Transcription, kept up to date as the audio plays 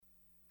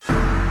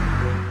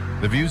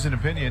The views and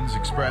opinions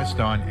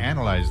expressed on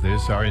Analyze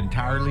This are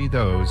entirely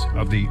those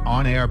of the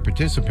on-air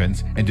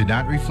participants and do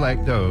not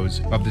reflect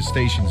those of the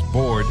station's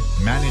board,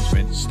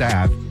 management,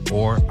 staff,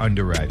 or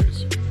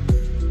underwriters.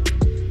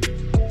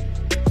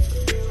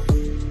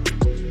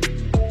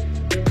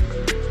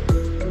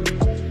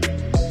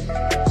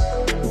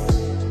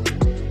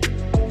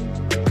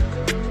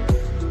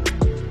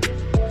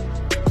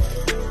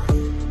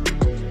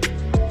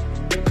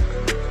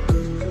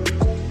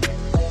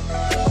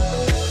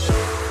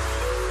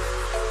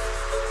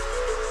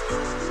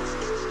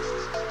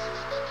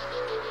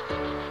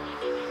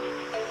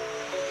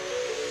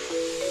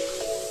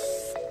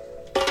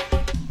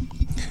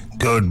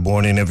 Good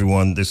morning,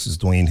 everyone. This is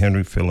Dwayne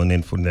Henry filling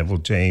in for Neville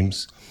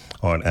James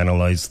on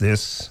Analyze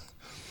This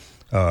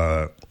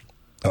on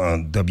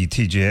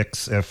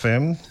WTJX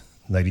FM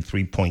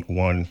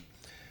 93.1,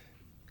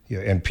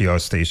 your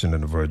NPR station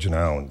in the Virgin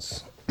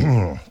Islands.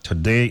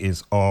 Today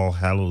is All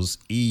Hallows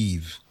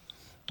Eve,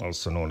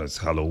 also known as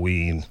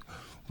Halloween.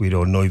 We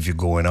don't know if you're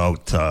going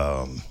out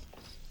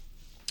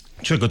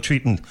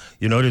trick-or-treating.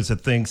 You know, there's a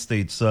thing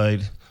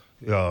stateside.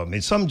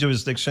 In some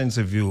jurisdictions,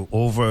 if you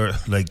over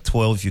like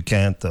 12, you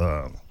can't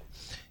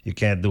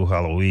do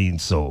Halloween,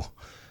 so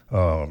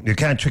you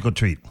can't trick or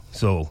treat.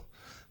 So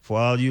for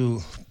all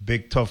you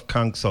big tough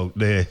conks out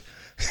there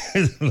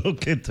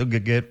looking to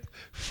get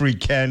free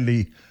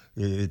candy,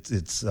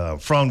 it's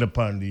frowned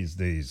upon these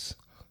days.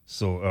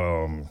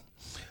 So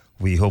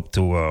we hope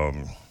to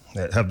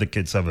have the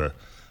kids have a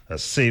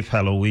safe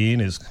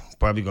Halloween. It's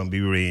probably gonna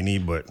be rainy,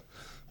 but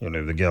you know,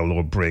 if they get a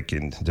little break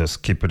and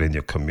just keep it in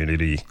your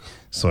community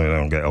so you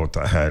don't get out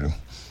of hand.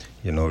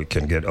 You know, it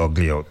can get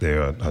ugly out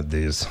there on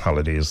these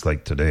holidays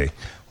like today.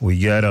 We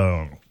got,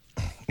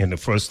 in the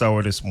first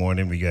hour this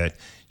morning, we got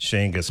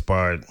Shaine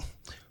Gaspard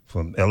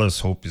from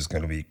Ellis Hope is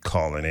going to be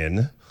calling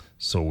in.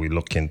 So we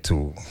look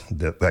into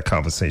that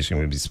conversation.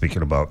 We'll be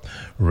speaking about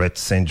Rett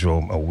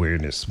Syndrome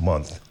Awareness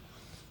Month.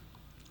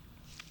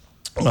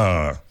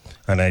 And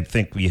I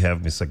think we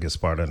have Mr.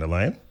 Gaspard on the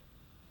line.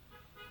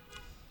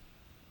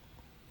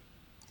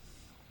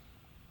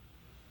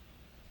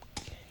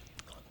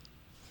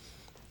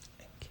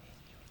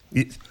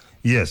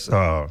 Yes,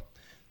 we're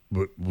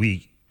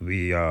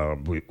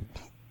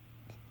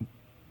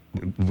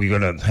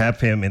gonna have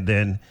him, and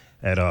then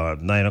at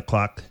 9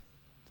 o'clock.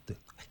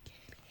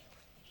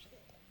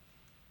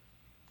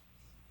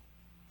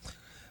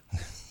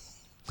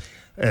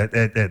 At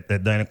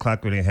 9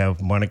 o'clock, we're gonna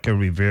have Monica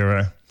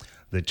Rivera,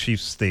 the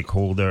chief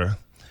stakeholder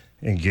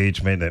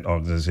engagement and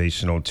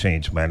organizational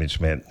change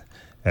management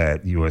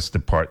at U.S.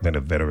 Department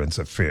of Veterans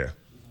Affairs.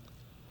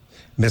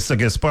 Mr.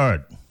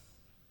 Gaspard.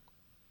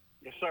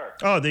 Sir.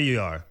 Oh, there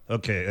you are.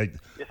 Okay.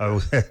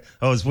 I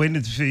was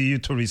waiting for you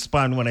to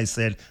respond when I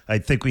said, I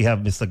think we have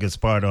Mr.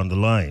 Gaspard on the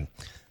line.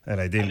 And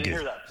I didn't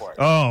hear that part.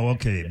 Oh,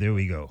 okay. There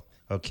we go.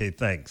 Okay,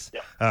 thanks.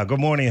 Yeah. Good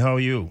morning. How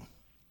are you?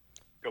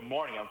 Good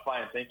morning. I'm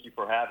fine. Thank you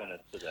for having us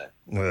today.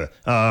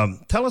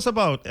 Tell us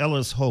about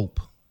Ellis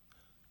Hope.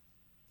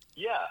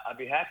 Yeah, I'd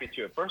be happy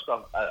to. First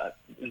off,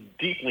 it's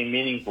deeply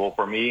meaningful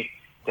for me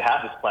to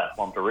have this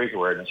platform to raise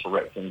awareness for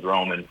Rett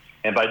syndrome.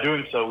 And by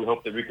doing so, we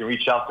hope that we can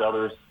reach out to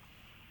others,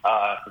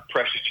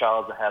 precious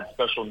child that have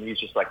special needs,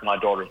 just like my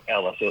daughter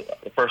Ella. So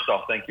first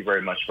off, thank you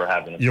very much for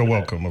having us. You're today.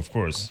 welcome, of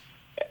course.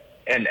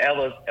 And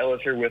Ella's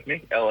here with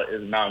me. Ella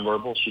is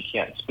nonverbal; she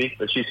can't speak,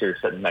 but she's here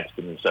sitting next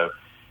to me. So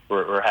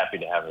we're happy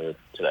to have her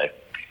today.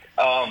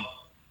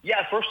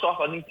 First off,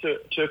 I need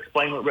to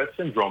explain what Rett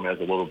syndrome is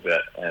a little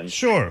bit. And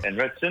sure. And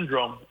Rett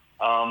syndrome,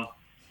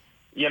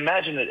 you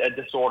imagine a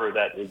disorder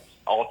that is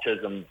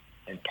autism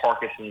and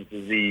Parkinson's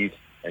disease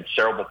and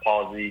cerebral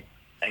palsy,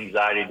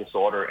 anxiety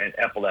disorder, and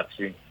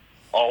epilepsy,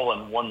 all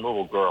in one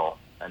little girl,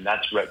 and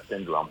that's Rett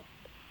syndrome.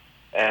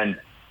 And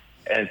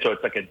so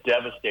it's like a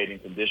devastating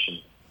condition.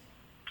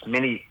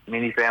 Many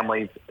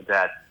families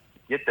that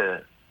get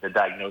the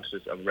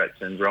diagnosis of Rett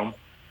syndrome,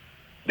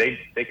 they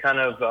kind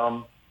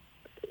of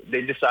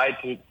they decide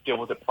to deal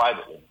with it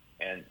privately.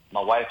 And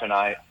my wife and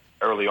I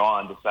early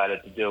on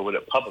decided to deal with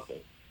it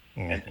publicly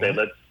and say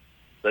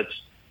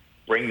let's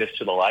bring this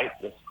to the light,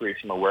 let's create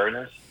some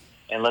awareness.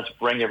 And let's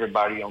bring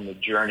everybody on the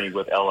journey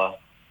with Ella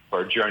for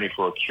a journey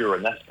for a cure.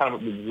 And that's kind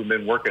of what we've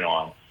been working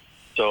on.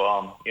 So,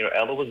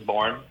 Ella was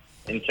born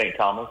in St.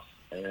 Thomas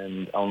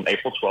on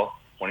April 12th,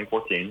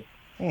 2014.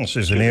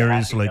 She's an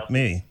Aries like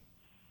me.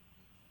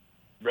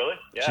 Really?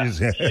 Yeah.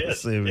 She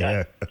is.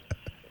 Yeah.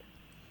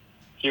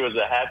 She was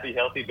a happy,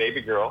 healthy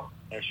baby girl,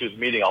 and she was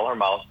meeting all her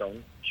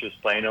milestones. She was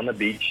playing on the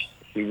beach.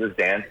 She was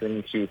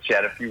dancing. She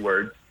had a few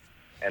words.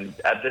 And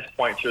at this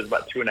point, she was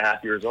about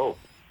 2.5 years old.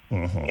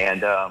 Mm-hmm.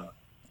 And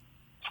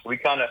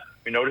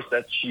we noticed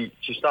that she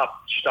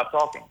stopped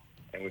talking,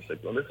 and we said,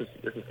 well, this is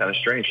kind of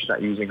strange. She's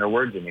not using her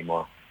words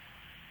anymore.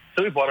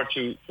 So we brought her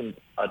to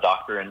a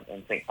doctor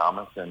in St.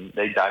 Thomas, and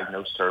they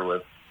diagnosed her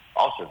with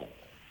autism.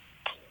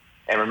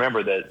 And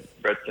remember that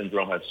Rett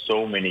syndrome has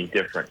so many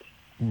different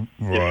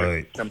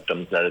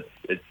symptoms that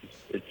it's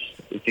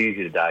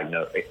easy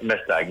to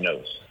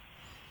misdiagnose.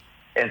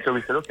 And so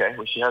we said, okay,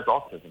 well, she has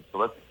autism,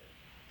 so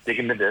dig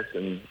into this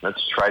and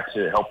let's try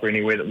to help her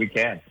any way that we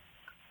can.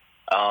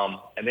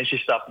 And then she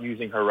stopped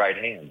using her right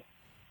hand.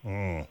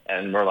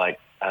 And we're like,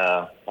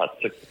 about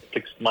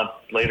six months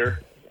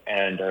later,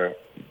 and a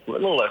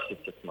little less than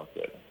 6 months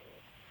later.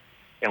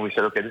 And we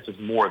said, okay, this is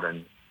more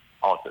than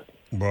autism.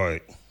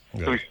 Right.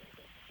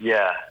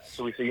 Yeah.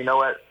 So we said, you know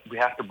what? We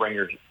have to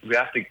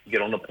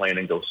get on the plane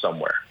and go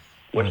somewhere.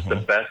 What's the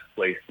best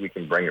place we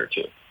can bring her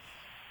to?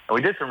 And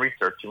we did some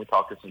research and we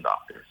talked to some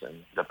doctors,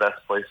 and the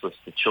best place was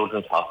the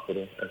Children's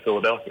Hospital in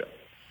Philadelphia.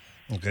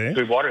 Okay.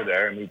 So we brought her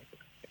there, and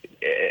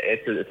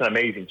it's an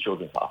amazing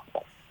children's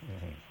hospital.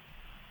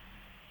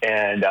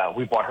 And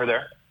we brought her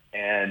there,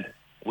 and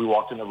we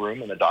walked in the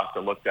room, and the doctor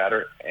looked at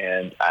her,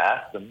 and I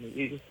asked him,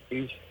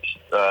 he's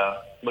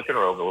looking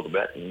her over a little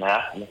bit, and I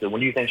asked him, I said,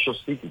 when do you think she'll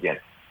speak again?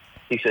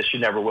 He said, she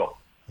never will.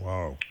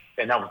 Wow.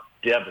 And that was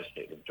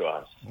devastating to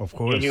us. Of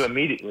course. He knew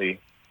immediately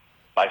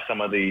by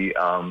some of the,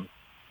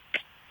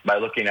 by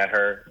looking at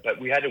her, but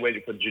we had to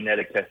wait for the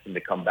genetic testing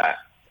to come back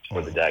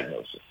for the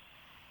diagnosis.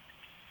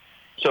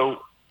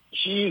 So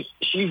she's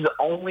the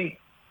only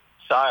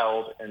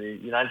child in the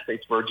United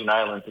States Virgin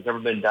Islands has ever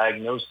been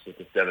diagnosed with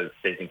this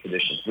devastating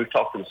condition. We've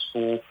talked to the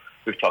school,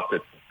 we've talked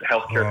to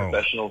healthcare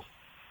professionals.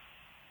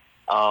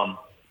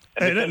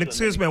 And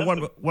excuse me,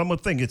 one more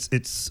thing.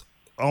 It's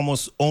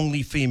almost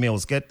only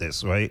females get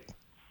this, right?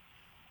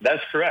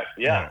 That's correct.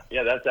 Yeah,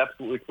 that's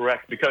absolutely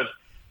correct. Because,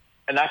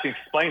 and I can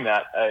explain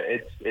that.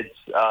 It's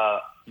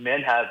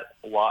men have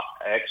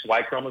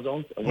XY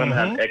chromosomes and women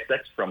have XX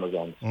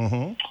chromosomes.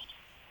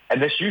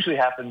 And this usually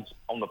happens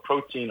on the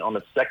protein on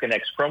the second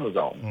X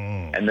chromosome,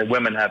 and the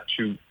women have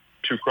two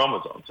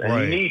chromosomes.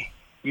 And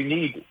you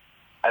need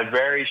a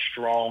very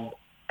strong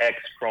X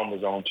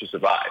chromosome to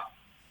survive,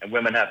 and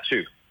women have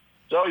two.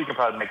 So you can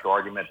probably make the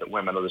argument that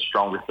women are the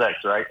stronger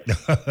sex, right?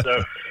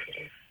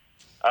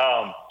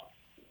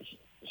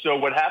 So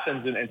what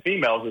happens in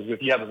females is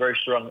if you have a very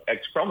strong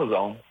X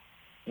chromosome,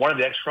 one of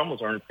the X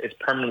chromosomes is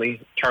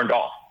permanently turned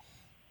off.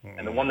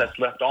 And the one that's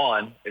left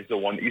on is the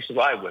one that you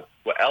survive with.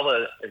 Well,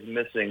 Ella is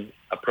missing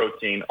a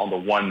protein on the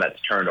one that's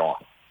turned on.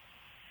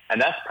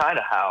 And that's kind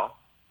of how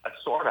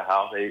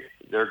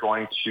they're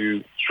going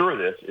to cure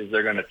this, is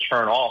they're going to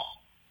turn off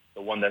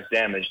the one that's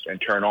damaged and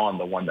turn on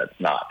the one that's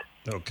not.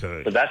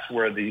 Okay. So that's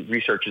where the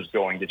research is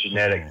going. The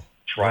genetic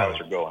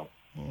trials are going.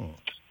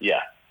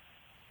 Yeah,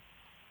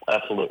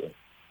 absolutely.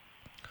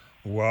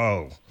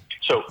 Wow.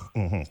 So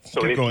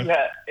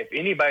if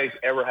anybody's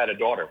ever had a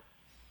daughter,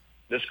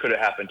 this could have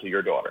happened to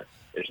your daughter.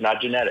 It's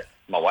not genetic.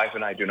 My wife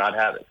and I do not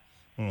have it.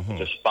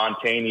 It's a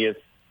spontaneous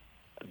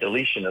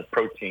deletion of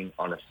protein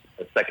on a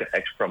second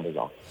X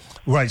chromosome.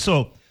 Right.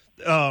 So,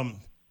 I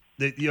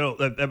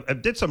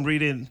did some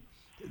reading.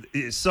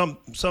 Some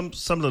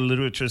of the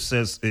literature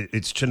says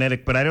it's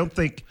genetic, but I don't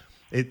think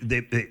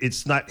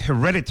it's not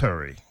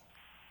hereditary.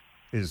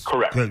 Is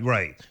correct.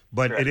 Right.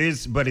 But correct. It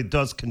is. But it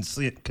does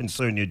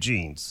concern your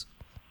genes.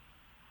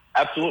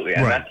 Absolutely,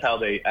 and that's how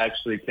they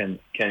actually can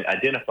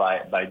identify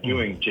it by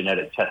doing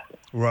genetic testing.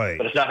 Right.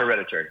 But it's not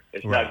hereditary.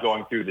 It's not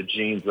going through the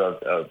genes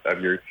of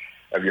your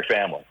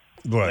family.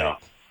 Right. You know?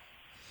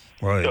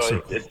 Right.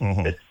 So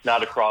it's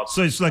not across.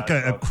 So it's like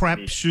a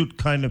crapshoot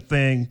kind of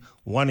thing.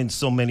 One in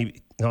so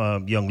many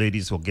young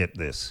ladies will get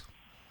this.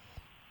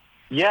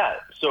 Yeah.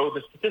 So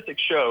the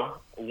statistics show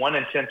 1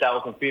 in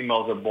 10,000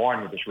 females are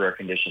born with this rare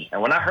condition.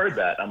 And when I heard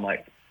that, I'm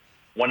like,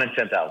 1 in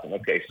 10,000.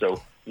 Okay,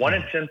 so 1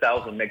 in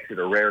 10,000 makes it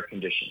a rare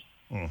condition.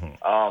 And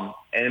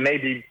it may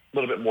be a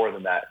little bit more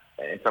than that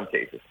in some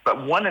cases.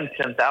 But 1 in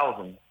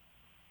 10,000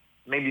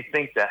 made me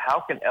think that how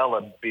can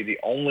Ella be the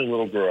only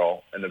little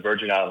girl in the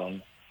Virgin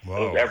Islands who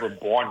was ever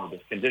born with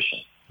this condition?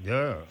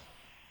 Yeah.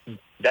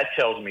 That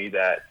tells me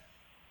that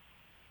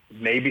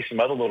maybe some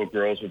other little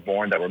girls were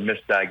born that were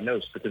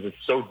misdiagnosed because it's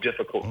so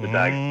difficult to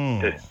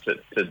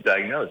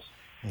diagnose.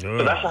 Yeah.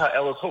 So that's how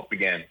Ella's Hope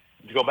began.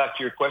 To go back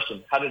to your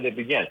question, how did it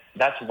begin?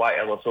 That's why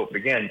Ella's Hope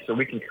began, so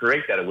we can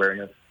create that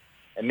awareness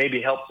and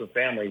maybe help some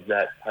families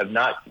that have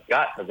not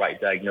got the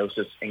right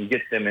diagnosis and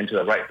get them into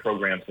the right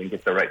programs and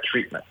get the right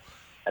treatment.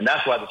 And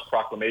that's why this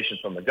proclamation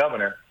from the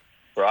governor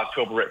for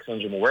Ocotober Rett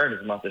Syndrome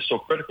Awareness Month is so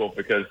critical,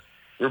 because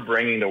we're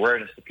bringing the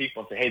awareness to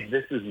people and say, hey,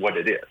 this is what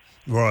it is.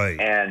 Right.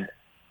 And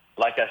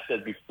like I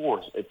said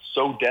before, it's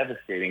so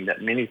devastating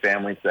that many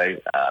families say,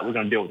 we're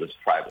going to deal with this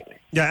privately.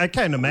 Yeah, I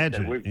can't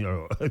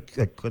imagine.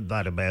 I could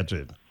not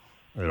imagine.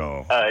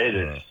 It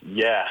is.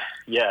 Yeah,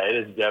 it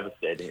is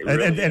devastating.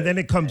 And then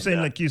it comes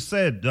in, like you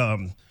said,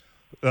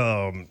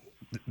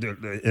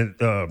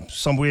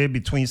 somewhere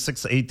between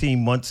 6 to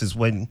 18 months is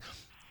when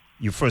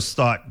you first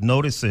start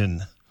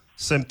noticing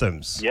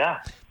symptoms. Yeah.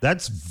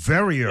 That's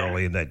very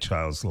early in that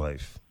child's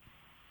life.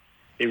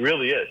 It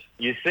really is.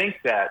 You think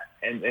that,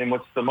 and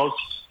what's the most,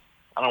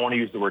 I don't want to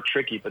use the word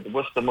tricky, but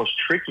what's the most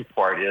tricky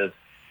part is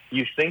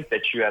you think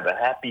that you have a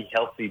happy,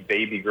 healthy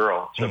baby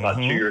girl to about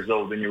 2 years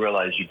old, then you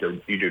realize you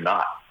do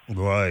not.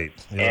 Right.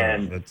 Yeah,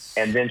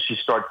 and then she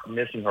starts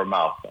missing her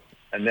mouth.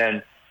 And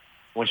then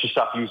when she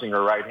stopped using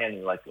her right hand,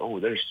 you're like, oh,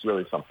 there's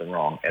really something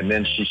wrong. And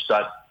then she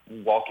starts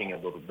walking a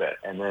little bit.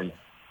 And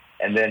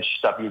then she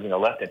stopped using her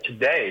left hand.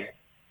 Today,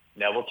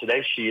 Neville,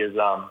 today she's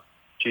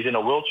in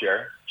a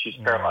wheelchair. She's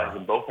paralyzed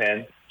in both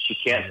hands. She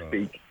can't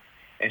speak,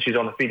 and she's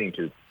on the feeding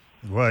tube.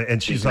 Right,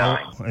 and she's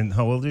 9. And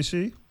how old is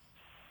she?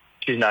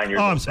 She's 9 years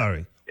old. old. I'm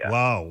sorry. Yeah.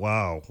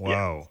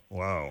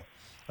 Wow.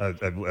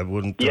 I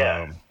wouldn't.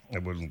 Yeah. I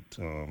wouldn't.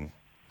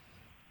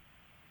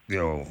 You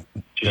know,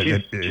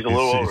 She's a little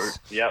over.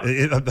 Yeah.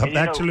 I'm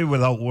actually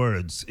without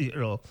words. You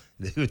know,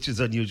 which is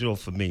unusual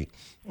for me.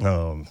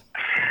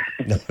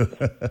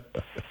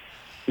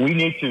 We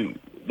need to.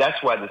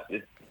 That's why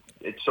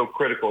it's so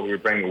critical that we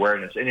bring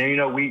awareness. And you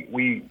know,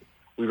 we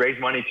raise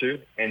money too.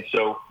 And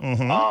so,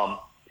 to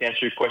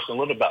answer your question a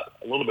little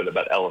bit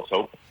about Ellis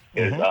Hope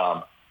is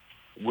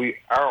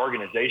our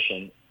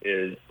organization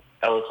is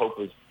Ellis Hope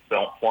is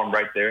formed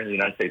right there in the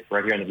United States,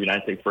 right here in the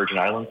United States Virgin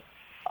Islands.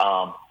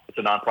 It's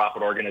a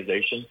nonprofit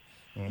organization.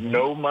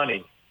 No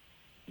money,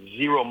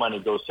 zero money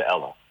goes to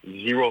Ella.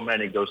 Zero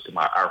money goes to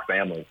our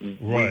family.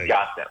 Right. We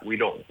got that. We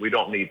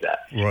don't need that.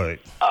 Right.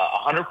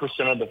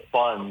 100% of the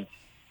funds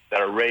that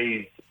are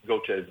raised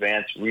go to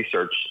advanced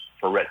research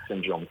for Rett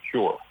syndrome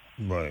cure.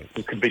 Right.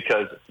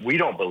 Because I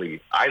don't believe,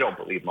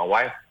 my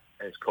wife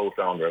is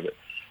co-founder of it.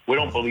 We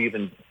don't believe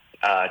in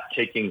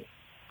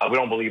we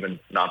don't believe in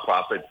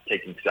nonprofits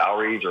taking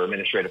salaries or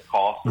administrative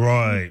costs.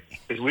 Right.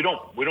 Because we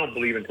don't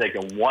believe in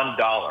taking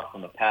 $1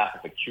 from the path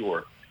of a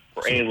cure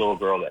for any little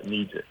girl that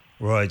needs it.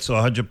 Right. So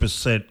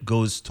 100%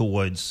 goes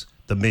towards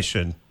the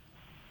mission.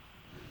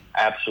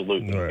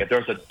 Absolutely. Right. If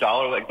there's a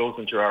dollar that goes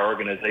into our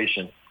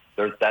organization,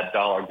 that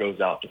dollar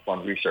goes out to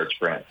fund research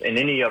grants. And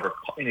any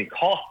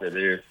cost that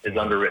is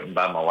underwritten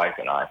by my wife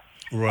and I.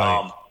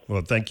 Right.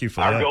 Well, thank you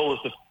for that. Our goal is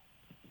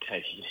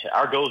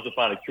to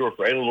find a cure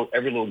for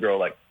every little girl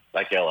like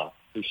Ella,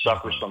 who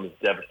suffers from this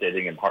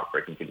devastating and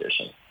heartbreaking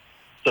condition,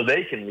 so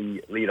they can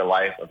lead a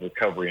life of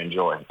recovery and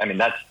joy. I mean,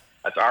 that's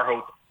our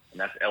hope, and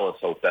that's Ella's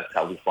hope. That's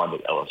how we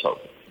funded Ella's hope.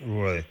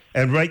 Right.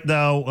 And right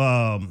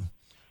now,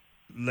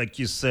 like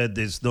you said,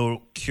 there's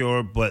no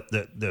cure, but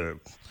they're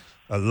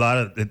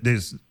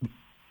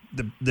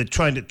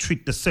trying to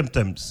treat the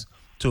symptoms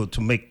to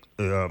make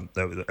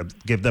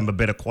give them a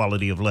better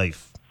quality of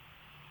life.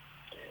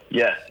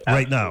 Yes.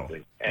 Right now.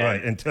 And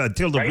right.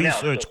 Until the right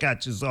research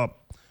catches up.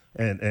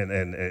 And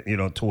you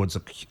know, towards a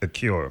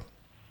cure.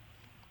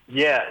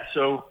 Yeah,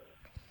 so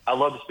I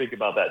love to speak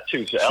about that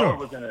too. So Sure. Ella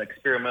was in an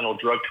experimental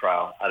drug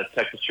trial out of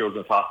Texas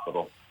Children's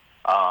Hospital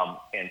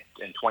in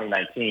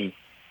 2019,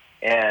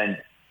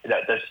 and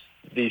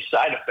the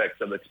side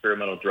effects of the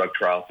experimental drug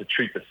trial to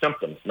treat the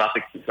symptoms, not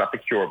the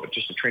cure, but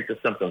just to treat the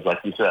symptoms,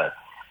 like you said.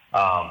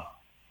 The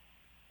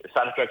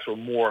side effects were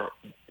more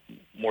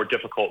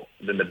difficult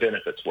than the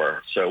benefits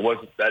were. So it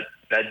wasn't that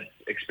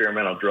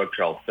experimental drug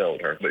trial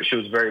failed her, but she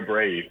was very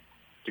brave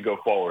to go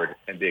forward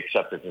and be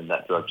accepted in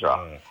that drug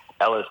trial.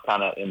 Ella's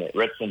kind of in the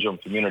Rett syndrome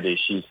community.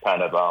 She's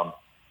kind of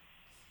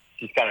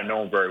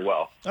known very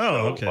well.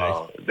 Oh, so,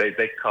 okay.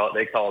 They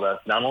called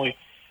us not only.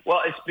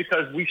 Well, it's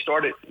because we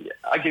started.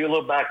 I give you a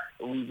little back.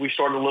 We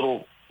started a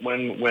little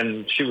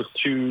when she was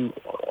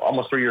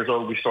almost 3 years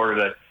old. We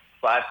started a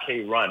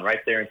 5K run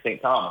right there in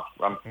St. Thomas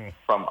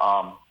from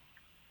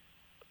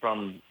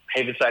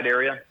Havenside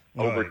area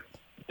over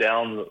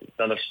down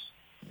the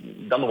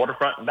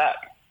waterfront and back.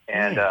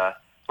 And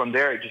from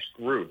there, it just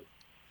grew.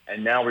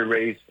 And now we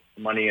raise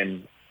money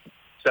in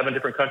 7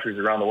 different countries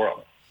around the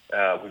world.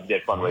 We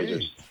did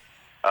fundraisers.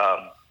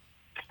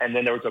 And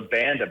then there was a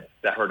band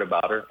that heard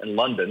about her in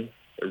London.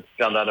 They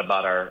found out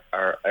about our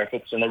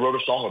efforts, and they wrote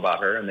a song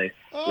about her, and they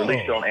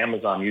released it on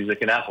Amazon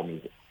Music and Apple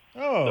Music.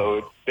 Oh. So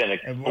it's been an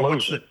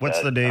explosion. What's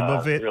the name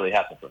of it? Really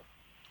happened for her.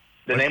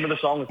 The name of the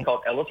song is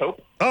called Ella's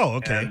Hope. Oh,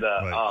 okay.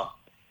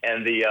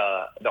 And, the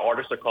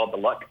artists are called The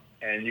Luck,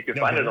 and you can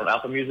find it on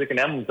Apple Music and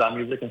Amazon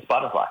Music and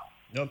Spotify.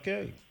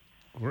 Okay,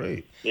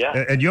 great.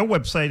 Yeah. And your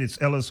website is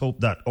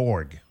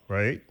ellishope.org,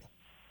 right?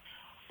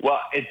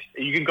 Well,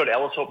 you can go to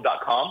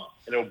ellishope.com,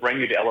 and it'll bring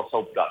you to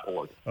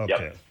ellishope.org.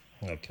 Okay.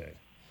 Yep. Okay.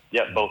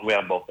 Yep, we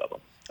have both of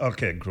them.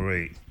 Okay,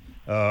 great.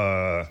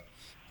 Wow,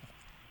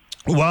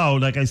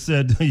 like I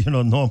said,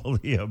 normally,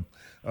 thing.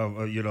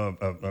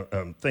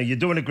 You're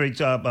doing a great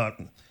job,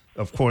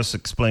 of course,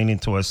 explaining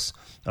to us,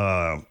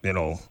 So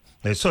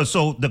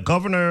the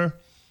governor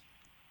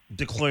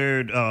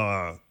declared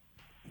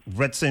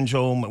Rett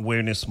Syndrome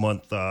Awareness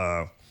Month.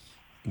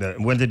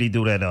 When did he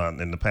do that?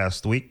 In the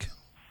past week?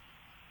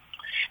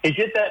 He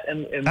did that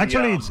in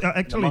actually, it's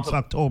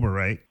October,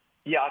 right?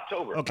 Yeah,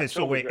 October. Okay,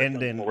 so we're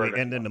ending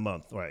the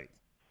month, right?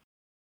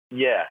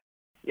 Yeah,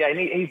 and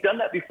he's done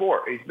that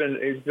before. He's been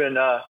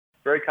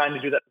very kind to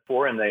do that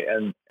before, and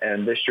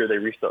this year they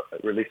released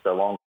a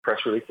long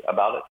press release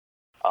about it,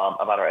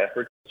 about our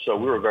efforts. So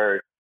we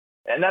were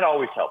and that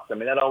always helps. I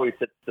mean, that always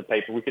hits the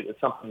paper.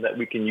 It's something that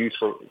we can use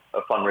for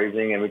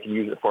fundraising, and we can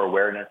use it for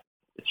awareness.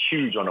 It's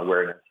huge on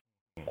awareness,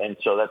 and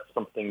so that's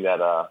something that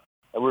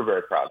we're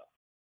very proud of.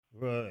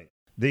 Right.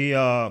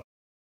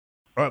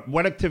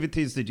 What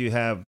activities did you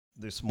have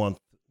this month?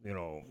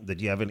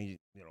 Did you have any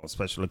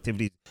special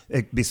activities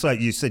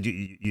besides? You said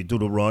you do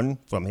the run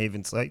from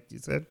Havenside. You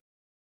said.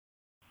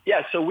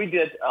 Yeah, so we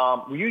did.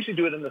 We usually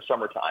do it in the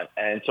summertime,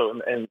 and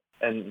so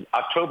and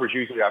October is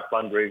usually our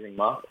fundraising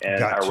month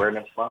and our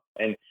awareness month.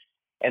 And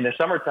in the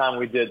summertime,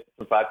 we did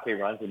some 5K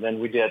runs, and then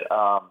we did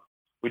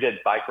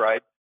bike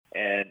rides,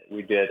 and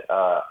we did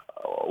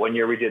 1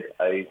 year it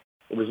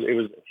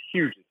was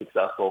hugely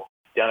successful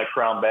down at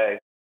Crown Bay.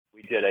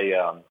 We did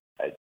a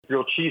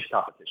grilled cheese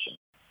competition.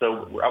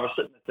 So I was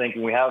sitting there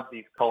thinking, we have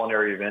these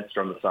culinary events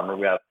during the summer.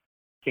 We have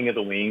King of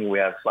the Wing, we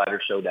have Slider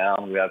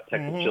Showdown, we have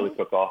Texas Chili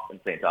Cook-Off in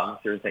St. Thomas,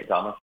 here in St.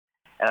 Thomas.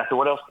 And I said,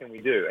 what else can we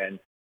do? And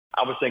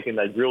I was thinking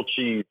that grilled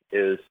cheese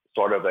is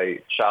sort of a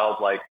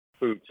childlike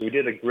food. So we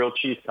did a grilled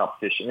cheese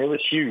competition. It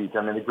was huge.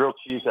 I mean, some grilled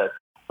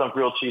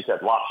cheese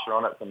had lobster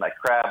on it, some had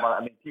crab on it.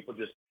 I mean, people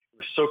just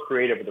were so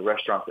creative with the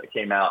restaurants that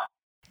came out.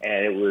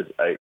 And it was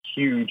a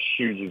huge,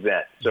 huge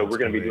event. So we're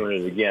going to be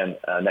doing it again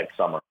next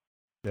summer.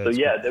 Those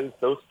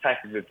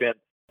types of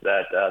events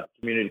that the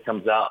community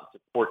comes out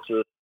and supports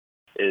us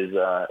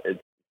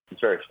it's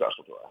very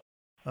special to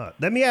us.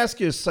 Let me ask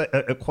you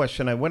a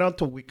question. I went out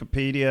to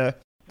Wikipedia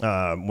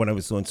when I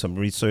was doing some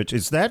research.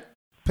 Is that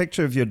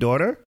picture of your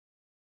daughter?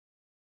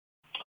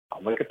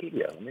 On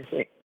Wikipedia, let me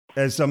see.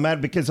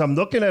 Because I'm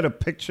looking at a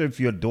picture of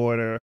your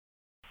daughter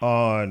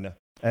and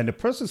the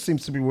person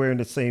seems to be wearing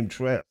the same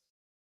dress.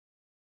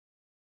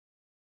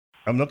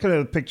 I'm looking at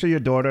a picture of your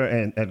daughter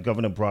and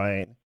Governor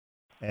Bryan,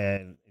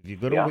 and if you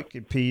go to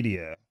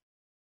Wikipedia,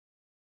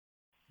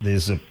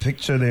 there's a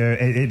picture there.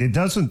 It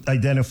doesn't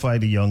identify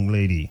the young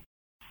lady,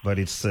 but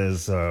it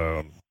says,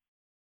 but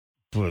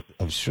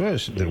I'm sure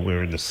they're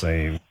wearing the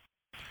same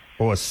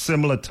or a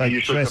similar type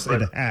dress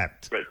and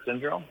hat. Rett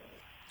Syndrome?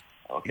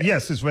 Okay.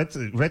 Yes, it's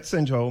Rett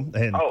Syndrome.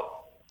 And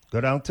go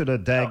down to the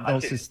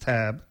diagnosis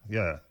tab.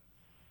 Yeah.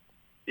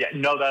 Yeah,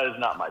 no, that is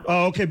not my daughter.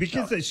 Oh, okay,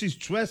 because she's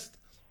dressed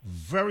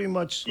very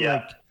much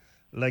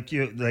like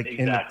you, like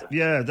exactly.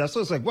 That's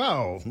what it's like.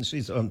 Wow,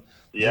 she's they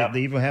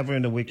even have her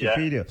in the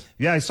Wikipedia.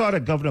 Yeah, I saw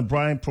that Governor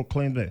Bryan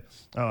proclaimed it.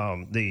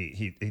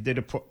 He did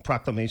a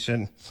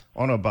proclamation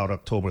on about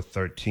October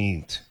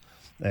 13th,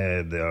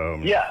 and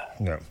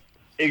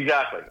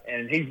exactly.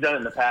 And he's done it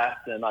in the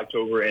past in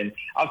October, and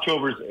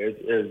October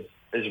is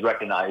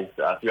recognized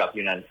throughout the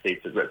United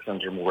States as Rett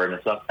Syndrome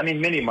Awareness Month. I mean,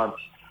 many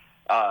months.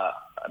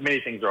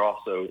 Many things are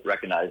also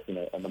recognized in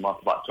the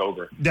month of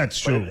October. That's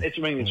true. It's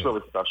really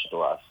special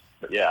to us.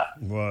 But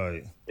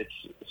right. It's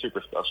super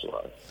special to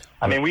us.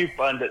 I mean, we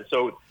funded,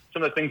 so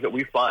some of the things that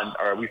we fund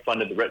are, we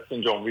funded the Rett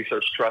Syndrome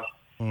Research Trust.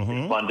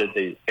 We funded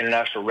the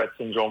International Rett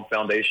Syndrome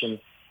Foundation,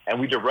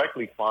 and we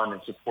directly fund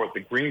and support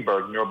the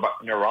Greenberg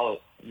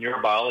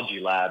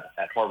Neurobiology Lab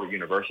at Harvard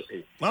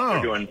University.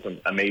 They're doing some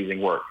amazing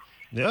work.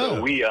 Yeah.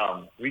 So we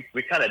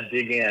kind of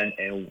dig in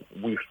and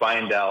we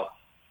find out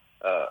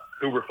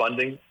who we're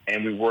funding,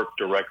 and we work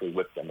directly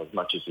with them as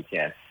much as we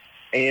can.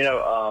 And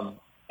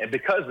and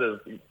because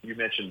of, you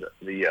mentioned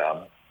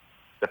the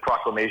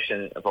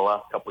proclamation of the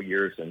last couple of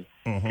years, and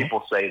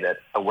people say that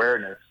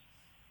awareness.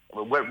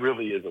 Well, what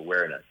really is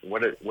awareness? How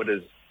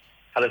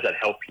does that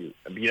help you?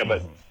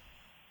 But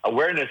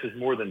awareness is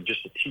more than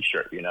just a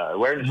T-shirt.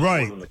 Awareness is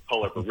more than the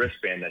color of the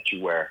wristband that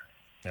you wear.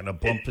 And a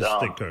bumper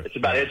sticker. It's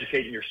about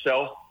educating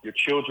yourself, your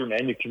children,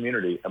 and your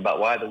community about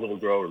why the little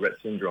girl with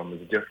Rett syndrome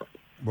is different.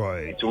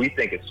 Right. And so we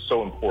think it's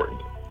so important.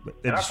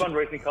 And our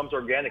fundraising comes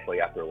organically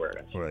after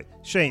awareness. Right.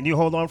 Shaine, you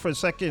hold on for a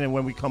second, and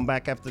when we come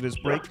back after this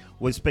break,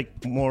 we'll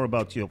speak more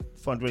about your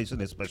fundraising,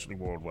 especially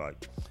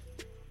worldwide.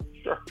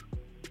 Sure.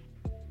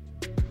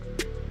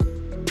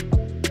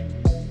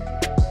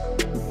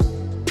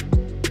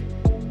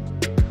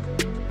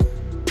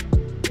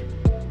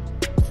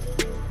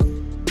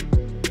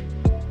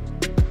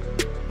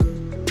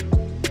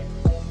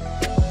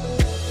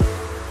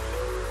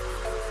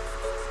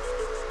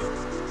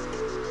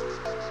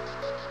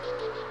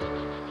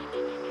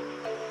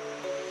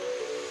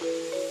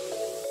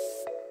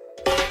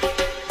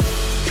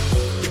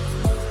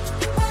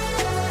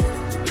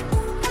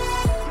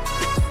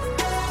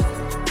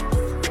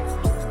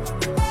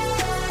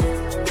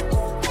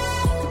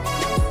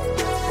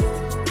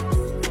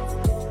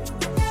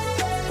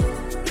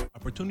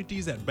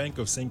 At Bank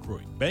of St.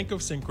 Croix. Bank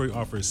of St. Croix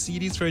offers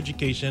CDs for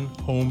education,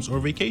 homes, or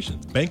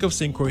vacations. Bank of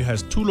St. Croix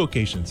has two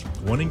locations,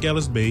 one in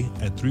Gallows Bay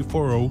at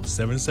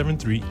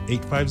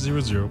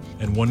 340-773-8500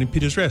 and one in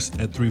Peters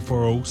Rest at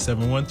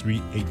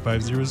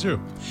 340-713-8500.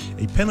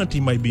 A penalty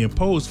might be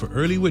imposed for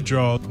early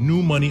withdrawal,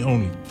 new money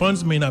only.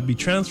 Funds may not be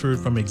transferred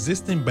from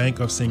existing Bank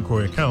of St.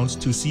 Croix accounts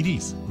to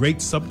CDs.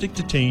 Rates subject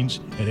to change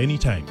at any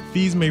time.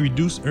 Fees may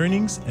reduce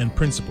earnings and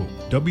principal.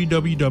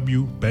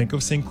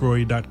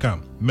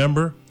 www.bankofstcroix.com.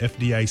 Member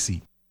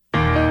FDIC.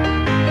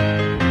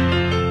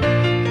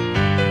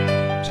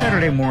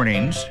 Saturday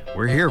mornings,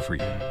 we're here for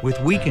you with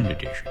Weekend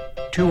Edition.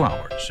 2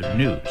 hours of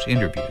news,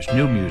 interviews,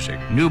 new music,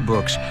 new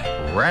books,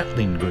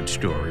 rattling good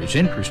stories,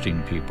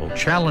 interesting people,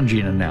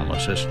 challenging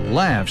analysis,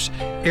 laughs,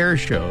 air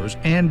shows,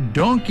 and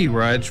donkey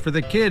rides for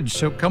the kids.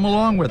 So come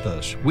along with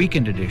us.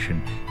 Weekend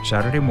Edition,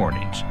 Saturday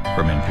mornings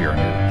from NPR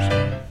News.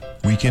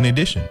 Weekend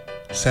Edition,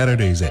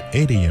 Saturdays at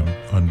 8 a.m.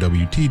 on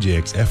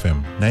WTJX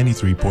FM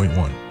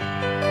 93.1.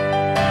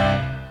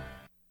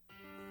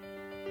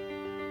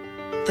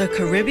 The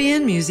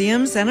Caribbean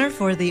Museum Center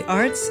for the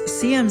Arts,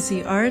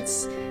 CMC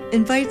Arts,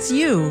 invites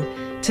you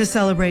to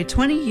celebrate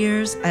 20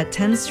 years at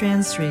 10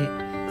 Strand Street,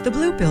 the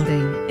Blue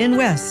Building in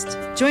West.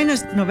 Join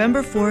us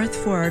November 4th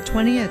for our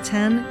 20 at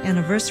 10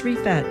 anniversary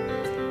fete.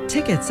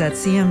 Tickets at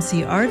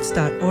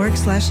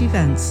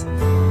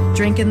cmcarts.org/events.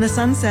 Drink in the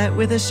sunset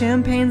with a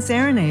champagne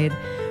serenade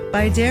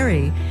by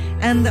Derry,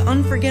 and the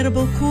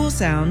unforgettable cool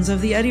sounds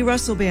of the Eddie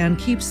Russell Band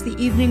keeps the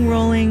evening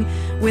rolling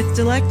with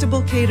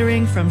delectable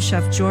catering from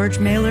Chef George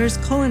Mailer's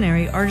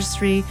culinary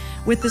artistry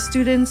with the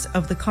students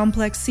of the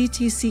complex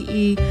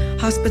CTCE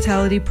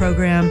hospitality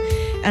program,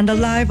 and a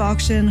live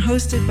auction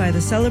hosted by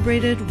the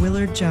celebrated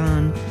Willard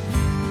John.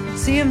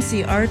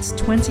 CMC Arts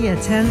 20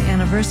 at 10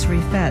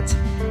 Anniversary Fete,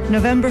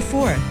 November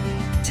 4th.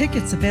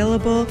 Tickets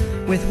available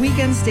with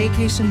weekend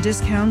staycation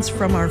discounts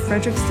from our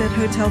Frederiksted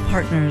Hotel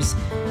partners.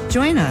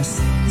 Join us,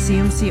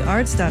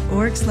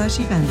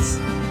 cmcarts.org/events.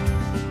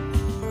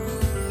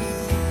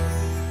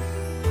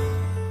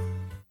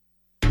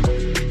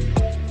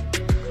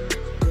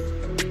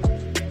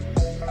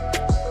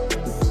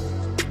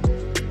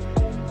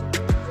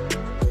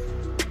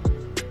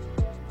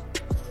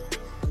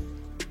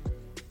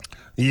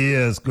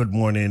 Yes, good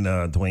morning.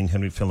 Dwayne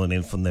Henry filling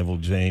in for Neville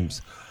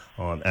James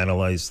on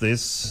Analyze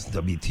This,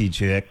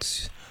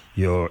 WTJX,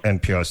 your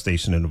NPR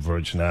station in the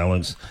Virgin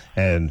Islands.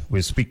 And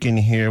we're speaking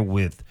here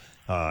with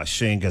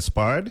Shaine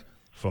Gaspard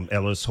from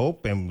Ellis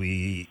Hope, and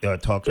we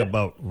talked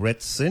about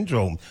Rett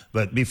syndrome.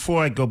 But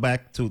before I go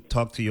back to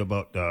talk to you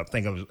about I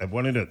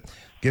wanted to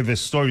give a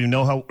story. You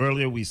know how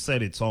earlier we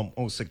said it's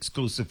almost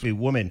exclusively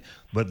women,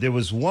 but there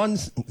was one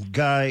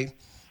guy,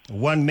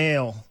 one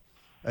male,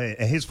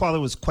 and his father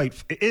is quite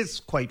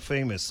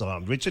famous,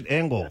 Richard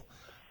Engel,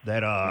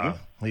 that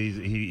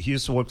he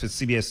used to work for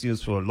CBS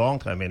News for a long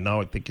time, and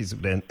now I think he's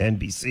an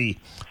NBC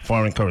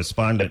foreign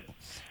correspondent.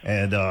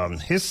 And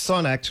his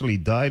son actually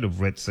died of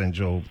Rett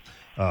syndrome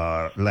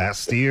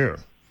last year.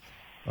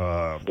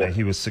 And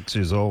he was 6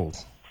 years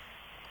old.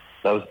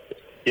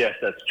 Yes,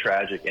 that's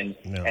tragic. And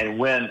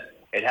when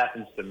it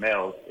happens to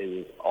males, it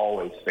is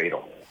always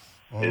fatal.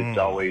 It's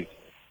always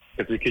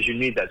because you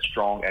need that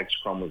strong X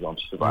chromosome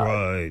to survive.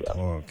 Right.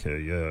 So. Okay.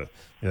 Yeah.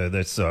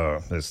 That's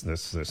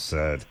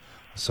sad.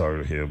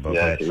 Sorry to hear about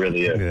that. Yeah, it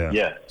really is.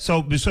 Yeah.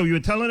 So you were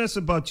telling us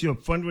about your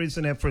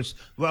fundraising efforts.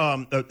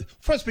 Well,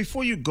 first,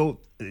 before you go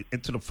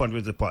into the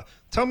fundraising part,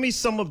 tell me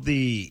some of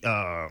the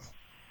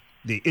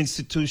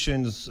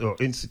institutions or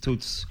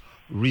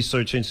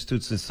research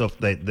institutes and stuff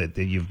that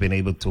you've been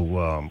able to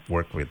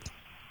work with.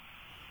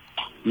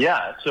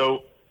 Yeah.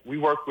 So we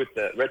work with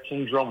the Rett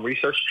Syndrome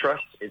Research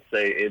Trust. It's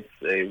a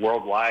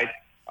worldwide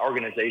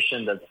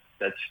organization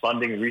that's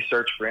funding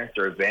research grants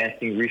or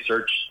advancing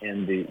research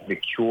in the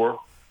cure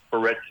for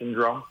Rett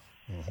syndrome.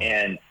 Mm-hmm.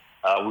 And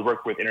we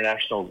work with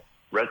International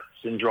Rett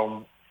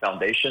Syndrome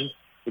Foundation,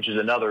 which is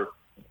another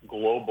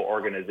global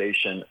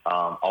organization,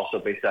 also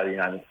based out of the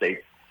United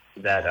States,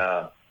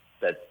 that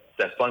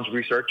funds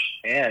research,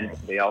 and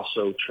they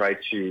also try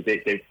to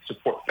they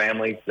support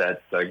families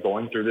that are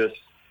going through this.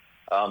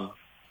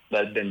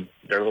 Their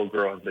little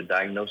girl has been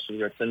diagnosed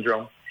with Rett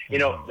syndrome. You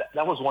know,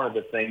 that was one of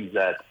the things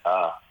that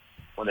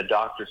when the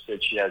doctor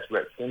said she has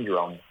Rett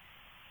syndrome,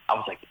 I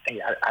was like, hey,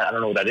 I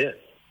don't know what that is.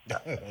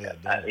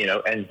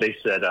 And they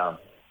said,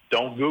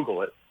 don't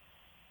Google it,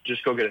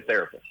 just go get a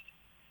therapist.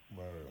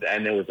 Word.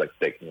 And it was like,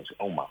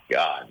 oh my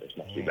God, this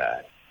must be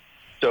bad.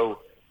 So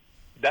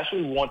that's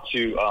what we want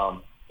to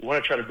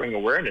try to bring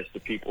awareness to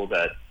people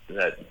that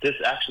this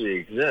actually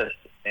exists,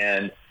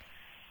 and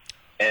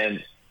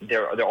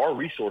there are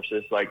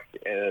resources like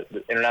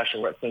the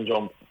International Rett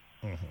Syndrome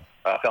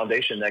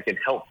Foundation that can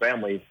help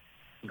families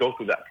go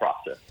through that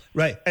process.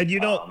 Right. And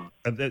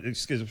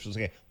excuse me for a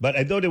second, but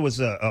I know there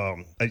was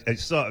I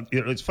saw,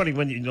 it's funny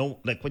when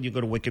when you go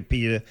to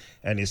Wikipedia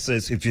and it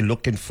says if you're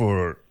looking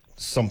for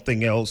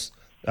something else,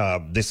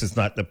 this is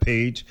not the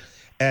page.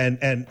 And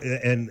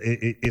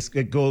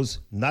it goes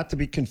not to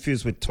be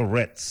confused with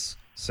Tourette's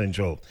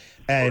syndrome.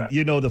 And,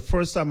 the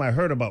first time I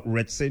heard about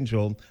Rett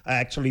syndrome, I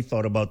actually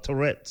thought about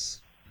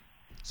Tourette's.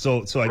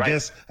 So I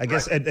guess,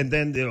 and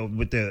then,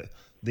 with the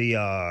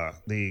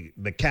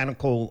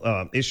mechanical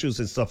issues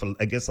and stuff,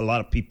 I guess a lot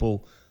of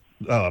people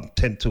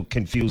tend to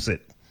confuse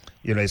it,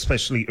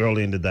 especially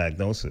early in the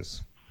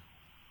diagnosis.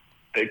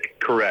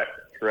 Correct.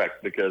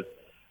 Because,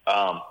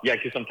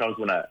 because sometimes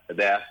when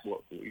they ask,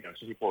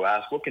 some people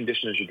ask, what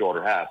condition does your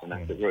daughter have? And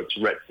I said, well, it's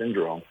Rett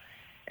syndrome.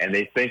 And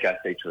they think I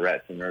say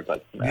Tourette's, and they're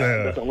like, it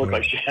doesn't look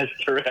like she has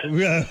Tourette's.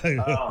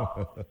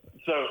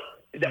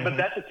 But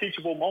that's a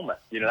teachable moment.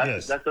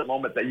 That's a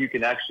moment that you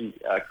can actually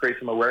create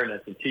some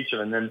awareness and teach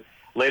them. And then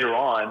later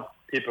on,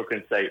 people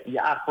can say,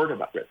 yeah, I've heard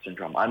about Rett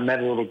syndrome. I met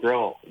a little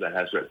girl that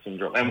has Rett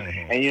syndrome. And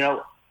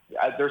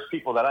there's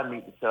people that I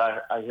meet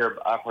that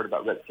I've heard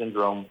about Rett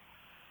syndrome,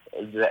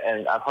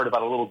 and I've heard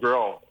about a little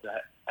girl,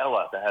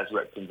 Ella, that has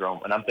Rett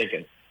syndrome. And I'm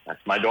thinking,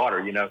 that's my daughter,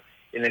 And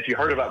if you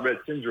heard about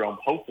Rett syndrome,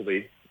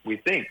 hopefully we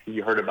think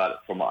you heard about it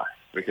from us,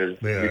 because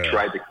we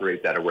tried to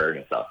create that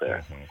awareness out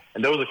there.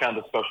 And those are kind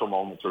of the special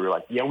moments where we're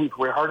like,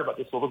 we heard about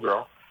this little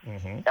girl.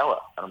 Ella.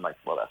 And I'm like,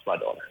 well, that's my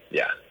daughter.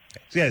 Yeah.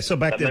 Yeah. So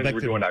back That there, means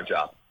we're doing our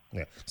job.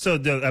 Yeah. So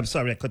I'm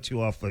sorry I cut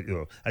you off, but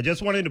I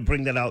just wanted to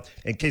bring that out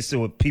in case there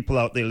were people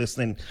out there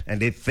listening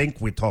and they think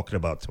we're talking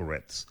about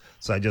Tourette's.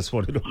 So I just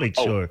wanted to make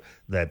sure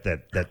that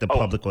the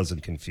public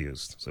wasn't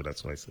confused. So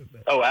that's why I said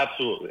that. Oh,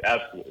 absolutely.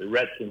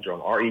 Rett syndrome,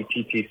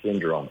 RETT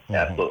syndrome.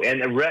 Absolutely.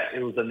 And Rett,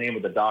 it was the name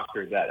of the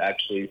doctor that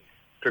actually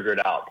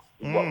figured out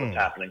what was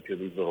happening to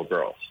these little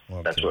girls.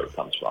 Okay. That's where it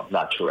comes from,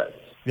 not Tourette's.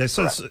 Yeah,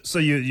 so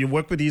you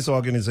work with these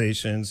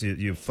organizations,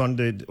 you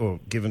funded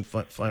or given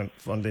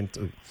funding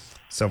to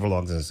several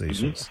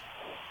organizations.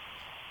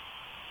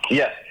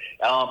 Yes,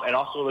 and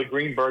also the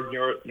Greenberg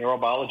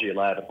Neurobiology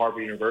Lab at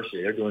Harvard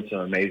University. They're doing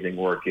some amazing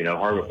work. You know,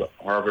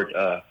 Harvard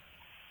the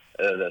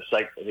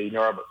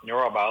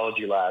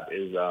Neurobiology Lab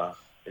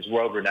is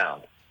world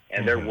renowned,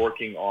 and they're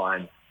working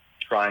on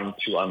trying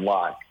to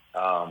unlock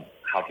how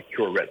to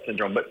cure Rett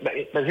syndrome. But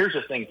here's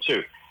the thing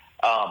too,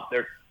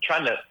 they're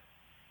trying to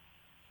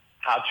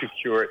how to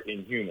cure it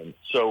in humans.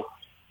 So,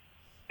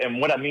 and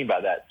what I mean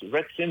by that,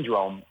 Rett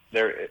syndrome,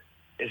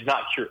 is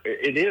not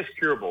it is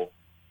curable,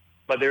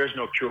 but there is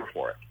no cure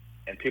for it.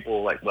 And people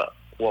are like,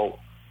 well,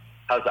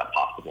 how is that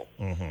possible?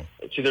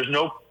 See, there's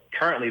no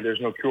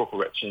cure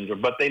for Rett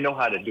syndrome, but they know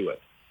how to do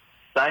it.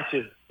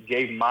 Scientists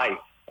gave mice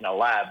in a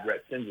lab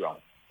Rett syndrome,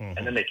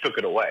 and then they took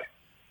it away.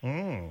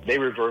 They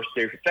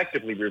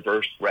effectively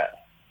reversed Rett.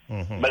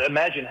 But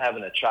imagine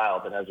having a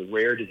child that has a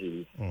rare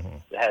disease,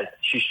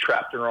 she's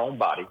trapped in her own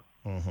body,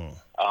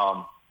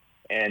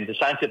 and the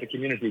scientific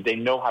community, they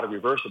know how to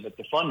reverse it, but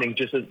the funding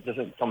just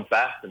doesn't come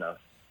fast enough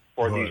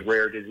for these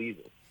rare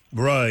diseases.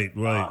 Right.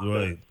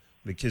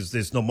 Because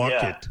there's no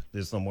market. Yeah.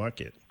 There's no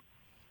market.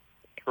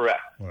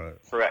 Correct. Right.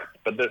 Correct.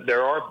 But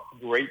there are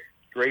great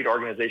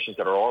organizations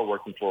that are all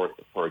working for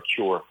a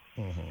cure.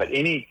 But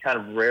any kind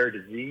of rare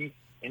disease,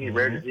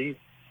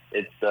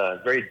 it's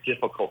very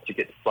difficult to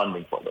get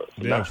funding for those.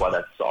 And that's why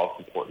that's all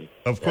important.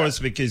 Of course,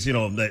 because,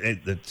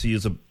 to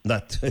use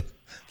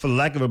for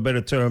lack of a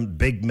better term,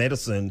 big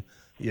medicine,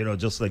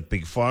 just like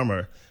big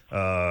pharma,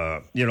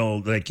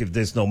 like if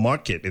there's no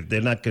market, if they're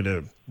not going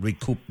to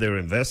recoup their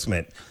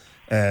investment,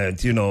 and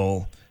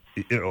the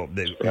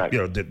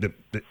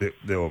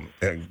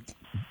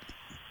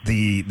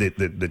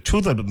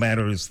truth of the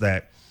matter is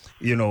that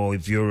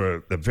if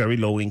you're a very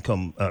low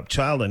income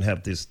child and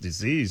have this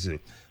disease,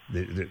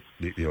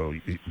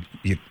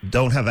 you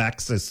don't have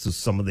access to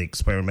some of the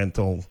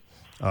experimental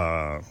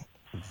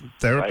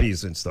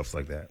therapies and stuff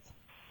like that.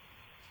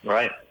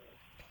 Right.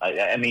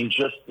 I mean,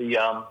 just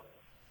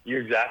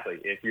you're exactly.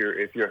 If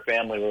you're a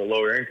family with a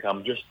lower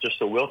income,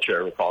 just a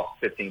wheelchair would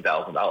cost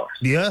 $15,000.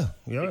 Yeah.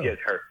 To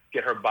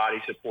get her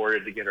body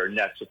supported, to get her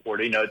neck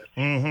supported.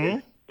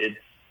 It's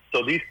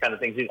so these kind of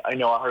things. I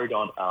heard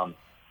on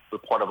we're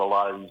part of a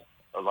lot of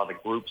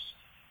groups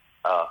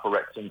for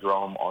Rett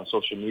syndrome on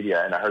social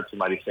media, and I heard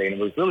somebody say, and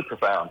it was really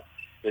profound.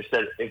 They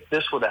said if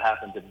this would have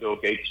happened to Bill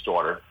Gates'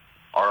 daughter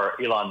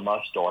or Elon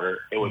Musk's daughter,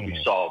 it would be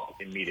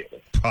solved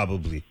immediately.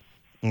 Probably.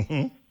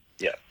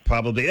 Yeah,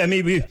 probably. I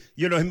mean,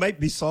 it might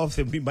be solved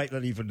and we might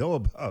not even know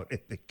about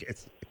it.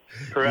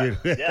 Correct.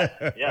 Yeah.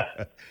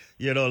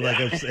 Like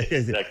I'm saying,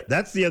 exactly.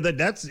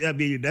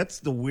 That's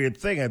the weird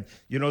thing. And,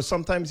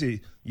 sometimes you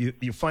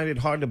find it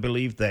hard to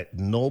believe that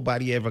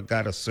nobody ever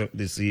got a certain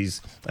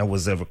disease and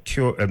was ever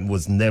cured and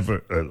was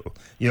never,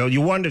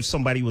 you wonder if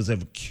somebody was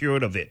ever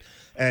cured of it.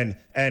 And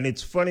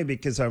it's funny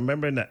because I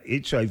remember in the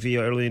HIV,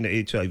 early in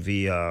the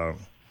HIV,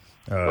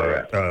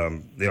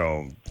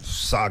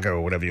 saga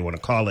or whatever you want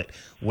to call it,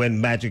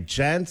 when Magic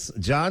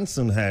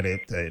Johnson had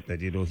it,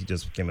 he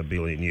just became a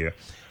billionaire.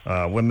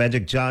 When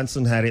Magic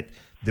Johnson had it,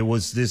 there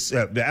was this,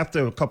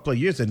 after a couple of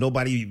years, and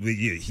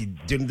he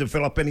didn't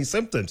develop any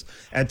symptoms.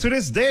 And to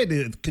this day,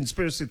 the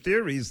conspiracy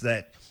theory is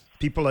that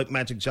people like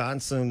Magic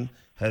Johnson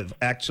have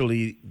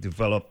actually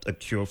developed a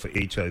cure for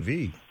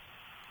HIV.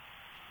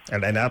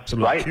 And an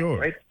absolute cure.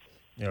 Right.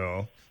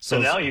 So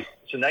now you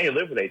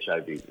live with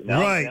HIV.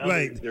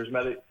 Right. There's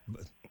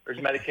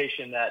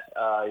medication that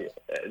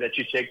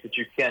you take that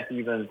you can't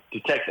even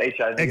detect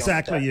HIV.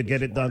 Exactly, you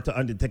get it done to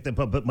undetected.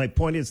 But my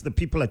point is, the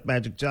people like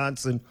Magic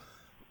Johnson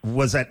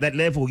was at that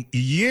level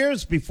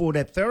years before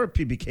that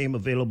therapy became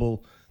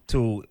available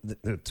to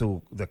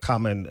the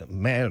common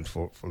man,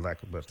 for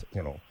lack of better,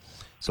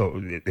 So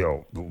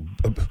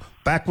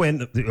back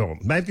when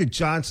Magic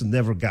Johnson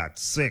never got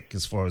sick,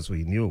 as far as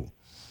we knew.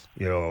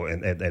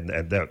 And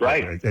that,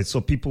 right. And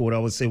so people would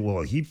always say,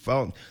 well, he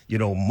found,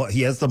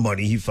 he has the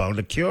money, he found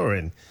a cure,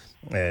 and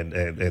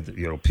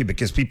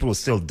because people were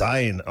still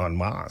dying en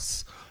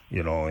masse,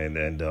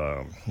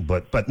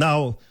 but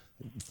now,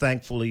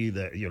 thankfully,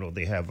 that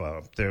they have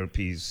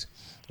therapies,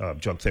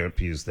 drug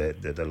therapies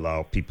that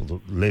allow people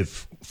to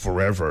live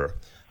forever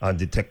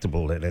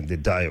undetectable, and they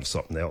die of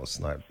something else,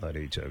 not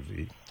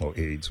HIV or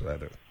AIDS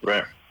rather.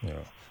 Right.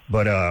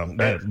 But and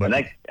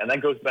that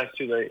goes back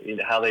to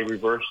how they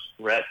reverse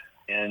Rett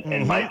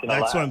and mice in the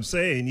lab. That's what I'm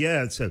saying.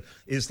 Yeah,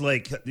 it's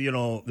like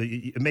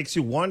it makes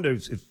you wonder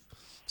if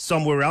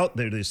somewhere out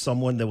there's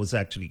someone that was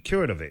actually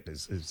cured of it.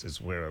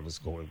 Is where I was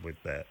going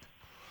with that.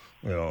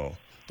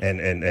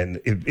 And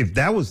if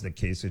that was the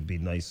case, it'd be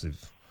nice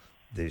if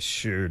they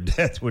shared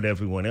that with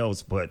everyone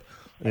else. But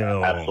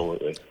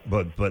absolutely.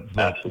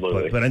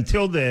 But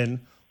until then,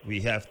 we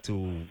have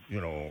to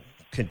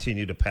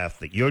continue the path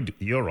that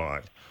you're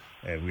on,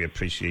 and we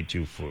appreciate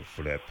you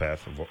for that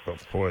path,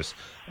 of course.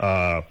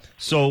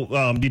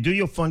 So you do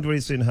your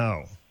fundraising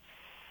how?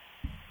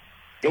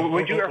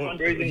 We do our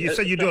fundraising. You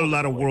said you do a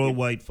lot of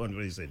worldwide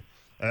fundraising.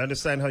 I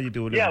understand how you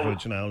do it in the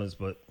Virgin Islands,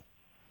 but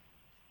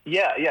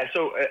yeah.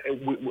 So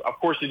we, of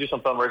course, we do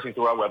some fundraising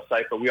through our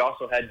website, but we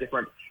also had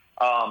different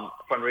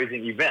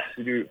fundraising events.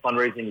 We do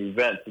fundraising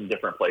events in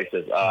different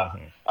places.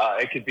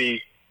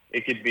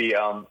 It could be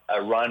a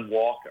run,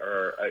 walk,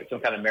 or some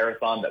kind of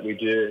marathon that we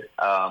did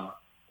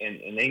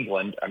in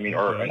England. Or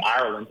in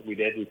Ireland. We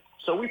did.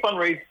 So we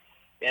fundraise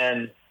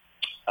in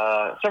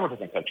several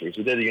different countries.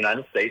 We did the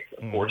United States,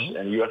 of course,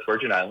 and U.S.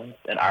 Virgin Islands,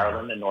 and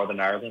Ireland, and Northern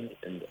Ireland,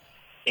 and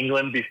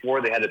England.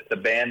 Before they had the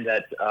band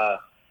that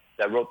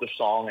wrote the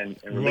song and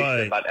released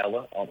it about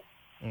Ella.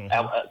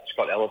 It's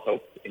called Ella's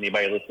Hope.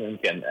 Anybody listening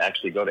can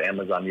actually go to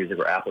Amazon Music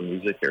or Apple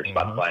Music or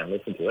Spotify and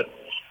listen to it.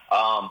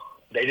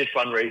 They did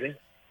fundraising,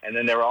 and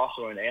then they were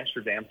also in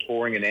Amsterdam,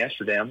 touring in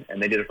Amsterdam,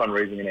 and they did a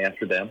fundraising in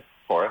Amsterdam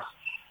for us.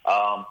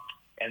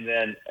 And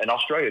then in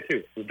Australia,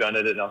 too. We've done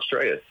it in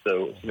Australia.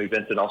 So some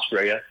events in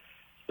Australia.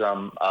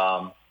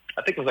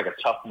 I think it was like a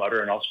Tough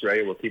Mudder in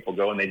Australia where people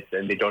go and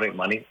they donate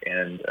money,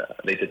 and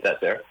they did that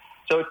there.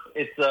 So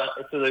it's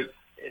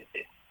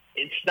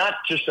not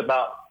just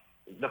about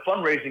the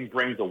fundraising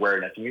brings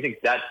awareness, and we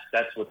think that's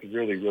what's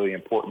really, really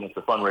important is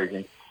the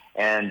fundraising,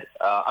 and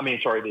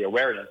the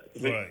awareness,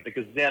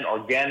 because then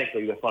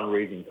organically the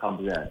fundraising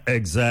comes in.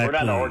 Exactly. We're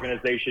not an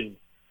organization.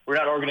 We're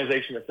not an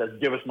organization that says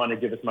give us money,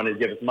 give us money,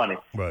 give us money.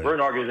 Right. We're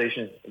an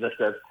organization that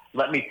says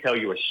let me tell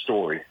you a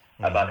story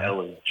about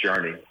Ella's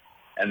journey,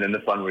 and then the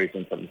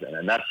fundraising comes in,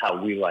 and that's how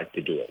we like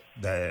to do it.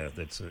 Yeah,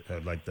 I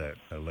like that.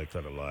 I like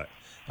that a lot.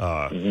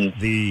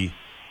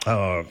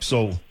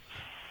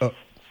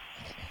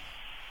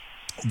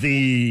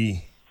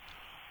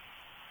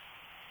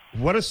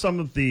 What are some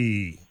of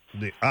the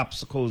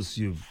obstacles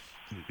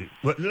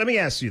let me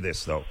ask you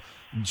this though.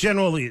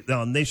 Generally,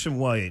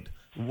 nationwide,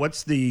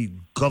 what's the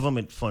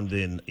government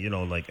funding,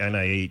 like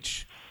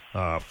NIH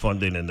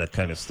funding and that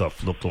kind of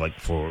stuff look like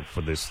for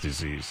this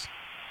disease?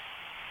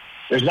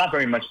 There's not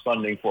very much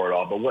funding for it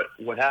all, but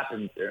what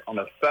happens on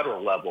a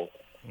federal level,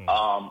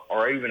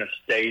 or even a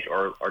state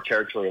or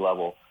territory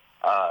level,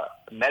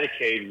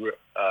 Medicaid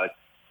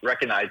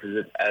recognizes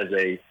it as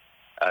a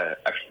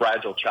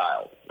fragile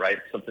child, right?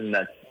 Something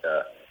that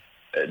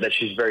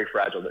she's very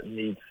fragile,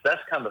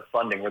 that's kind of the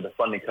funding where the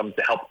funding comes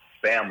to help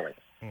families.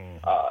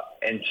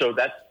 And so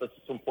that's what's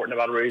important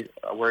about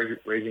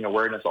raising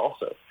awareness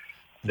also,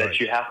 that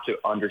you have to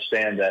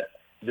understand that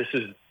this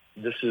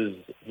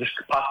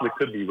possibly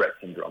could be Rett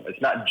syndrome.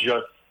 It's not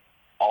just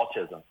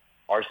autism,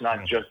 or it's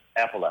not just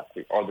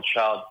epilepsy, or the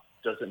child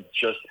doesn't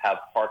just have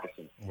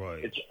Parkinson's.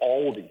 Right. It's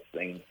all these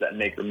things that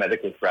make her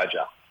medically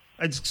fragile.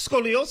 And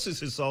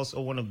scoliosis is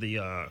also one of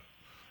the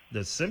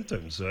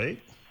symptoms, right?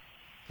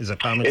 Is a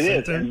common symptom.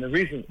 It is, and the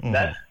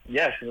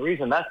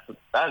reason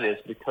that is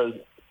because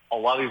a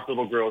lot of these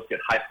little girls get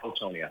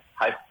hypotonia,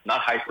 not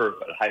hyper,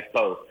 but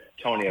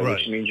hypotonia,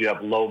 which means you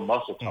have low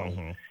muscle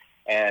tone.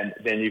 And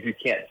then if you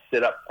can't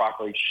sit up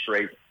properly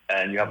straight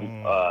and you have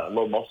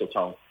low muscle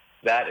tone,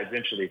 that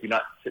eventually, if you're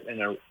not sitting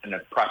in a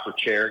proper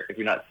chair, if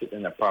you're not sitting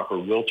in a proper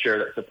wheelchair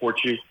that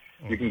supports you,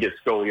 you can get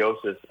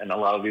scoliosis. And a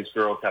lot of these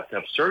girls have to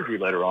have surgery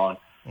later on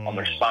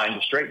their spine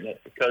to straighten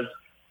it because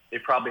they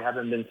probably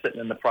haven't been sitting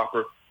in the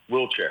proper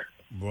wheelchair.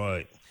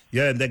 Right.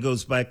 Yeah, and that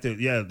goes back to,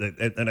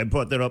 and I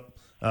brought that up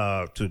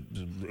to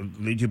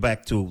lead you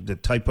back to the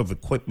type of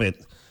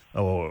equipment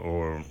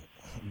or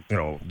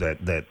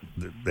that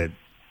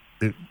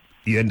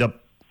you end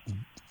up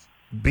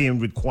being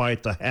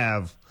required to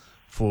have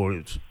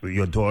for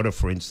your daughter,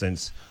 for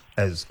instance,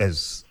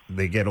 as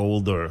they get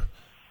older,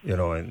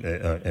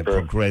 and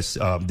progress.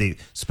 The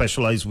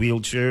specialized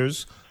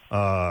wheelchairs.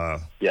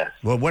 Yes.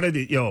 Well, what are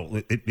the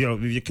if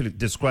you could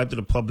describe to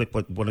the public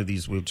what one of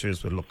these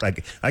wheelchairs would look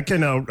like?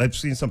 I've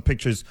seen some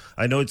pictures.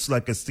 I know it's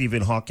like a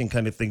Stephen Hawking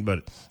kind of thing,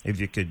 but if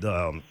you could,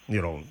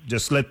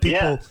 just let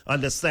people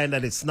understand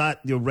that it's not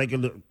your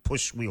regular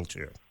push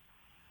wheelchair.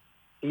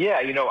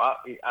 Yeah,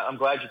 I'm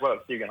glad you brought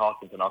up Stephen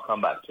Hawking, and I'll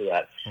come back to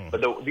that.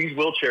 But these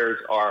wheelchairs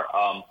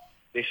are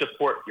they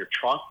support your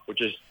trunk,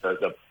 which is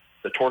the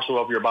torso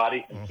of your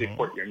body, and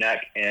support your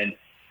neck, and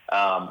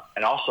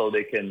also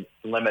they can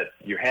limit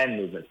your hand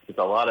movements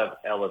because a lot of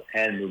Ella's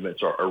hand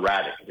movements are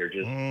erratic. They're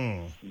just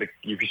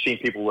you've seen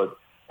people with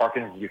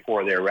Parkinson's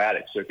before, they're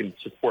erratic, so it can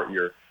support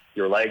your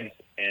legs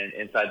and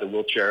inside the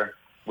wheelchair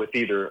with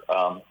either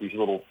these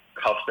little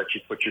cuffs that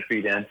you put your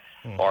feet in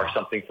or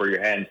something for your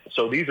hands.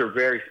 So these are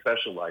very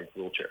specialized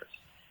wheelchairs.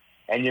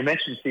 And you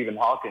mentioned Stephen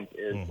Hawking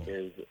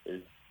is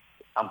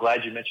I'm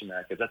glad you mentioned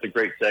that because that's a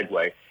great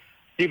segue.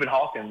 Stephen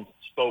Hawking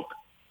spoke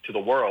to the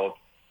world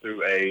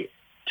through a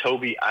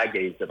Tobii eye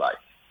gaze device.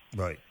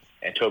 Right.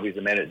 And Tobii is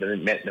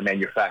the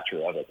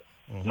manufacturer of it.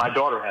 My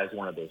daughter has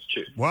one of those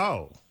too.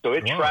 Wow. So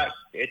it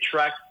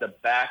tracks the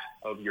back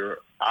of your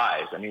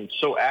eyes. I mean, it's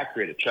so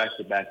accurate. It tracks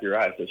the back of your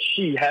eyes. So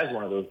she has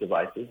one of those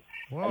devices,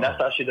 and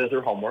that's how she does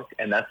her homework.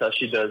 And that's how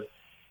she does.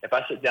 If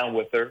I sit down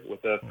with her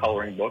with a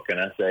coloring book and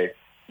I say,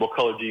 "What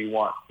color do you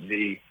want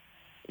the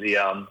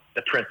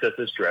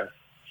princess's dress?"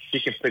 She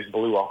can pick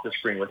blue off the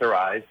screen with her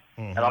eyes,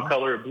 and I'll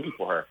color it blue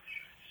for her.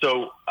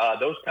 So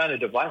those kind of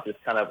devices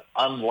kind of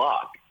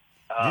unlock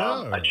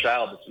a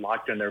child that's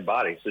locked in their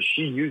body. So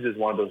she uses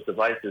one of those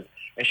devices,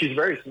 and she's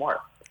very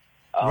smart.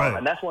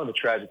 And that's one of the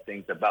tragic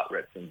things about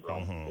Rett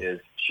syndrome is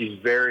she's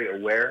very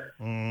aware.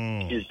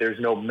 There's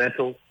no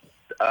mental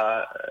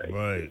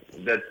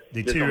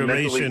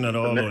deterioration at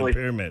all, or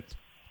impairment.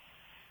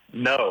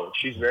 No,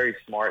 she's very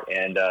smart,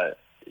 and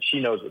she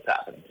knows what's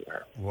happening to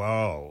her.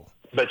 Wow.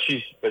 But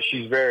she's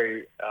a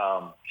very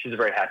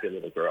happy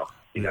little girl.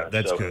 You know?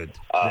 That's good.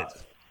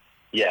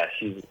 Yeah,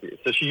 she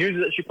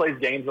uses it. She plays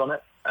games on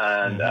it,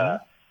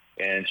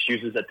 and she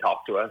uses it to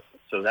talk to us.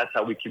 So that's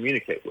how we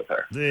communicate with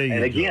her.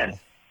 And again,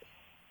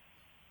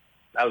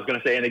 I was going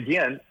to say,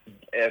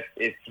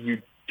 if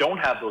you don't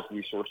have those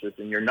resources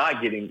and you're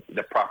not getting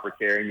the proper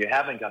care and you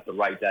haven't got the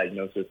right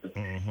diagnosis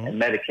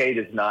and Medicaid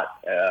is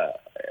not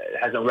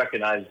hasn't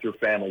recognized your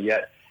family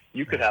yet,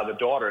 you could have a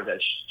daughter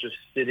that's just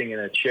sitting in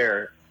a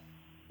chair,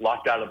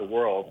 locked out of the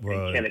world,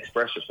 and can't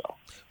express herself.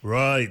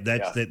 Right.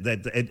 That's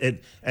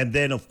and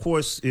then of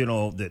course, you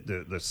know,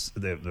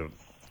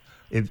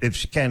 if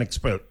she can't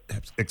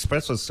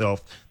express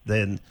herself,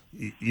 then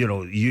you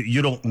know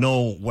you don't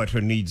know what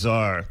her needs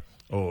are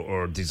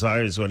or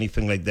desires or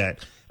anything like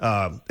that.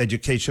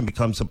 Education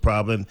becomes a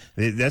problem.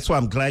 That's why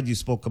I'm glad you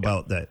spoke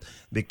about that,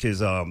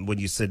 because when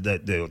you said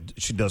that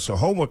she does her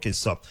homework and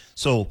stuff.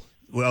 So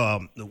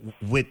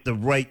with the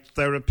right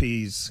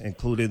therapies,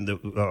 including the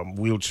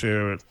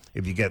wheelchair,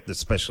 if you get the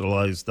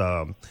specialized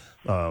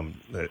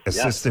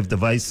assistive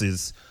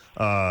devices,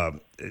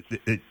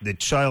 the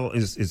child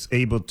is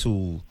able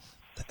to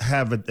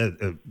have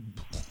a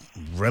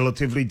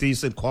relatively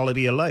decent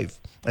quality of life,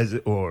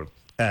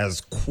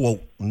 as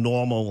quote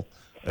normal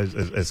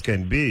as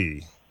can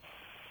be.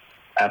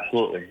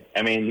 Absolutely.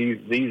 I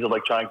mean, these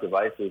electronic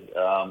devices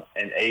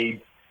and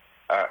aids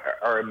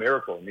are a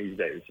miracle these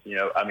days. You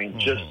know, I mean,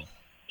 just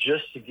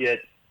to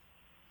get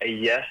a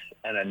yes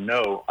and a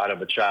no out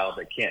of a child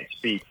that can't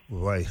speak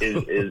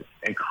is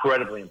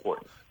incredibly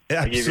important.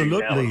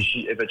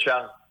 Absolutely. If a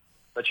child's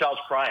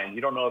crying,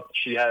 you don't know if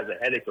she has a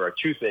headache or a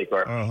toothache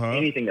or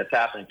anything that's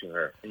happening to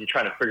her, and you're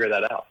trying to figure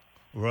that out.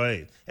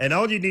 Right. And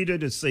all you need her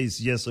to say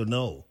is yes or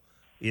no.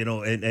 You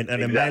know, and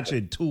exactly.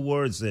 Imagine 2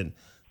 words and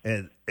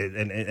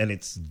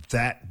it's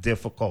that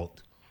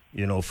difficult,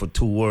 you know, for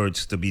 2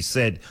 words to be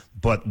said.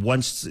 But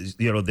once,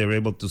 you know, they're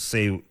able to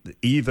say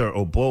either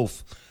or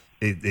both,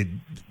 it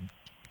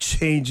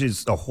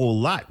changes a whole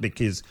lot,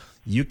 because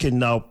you can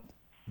now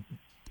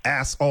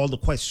ask all the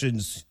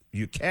questions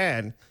you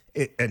can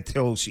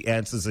until she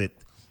answers it,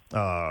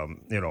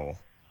 you know,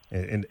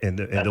 in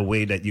the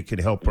way that you can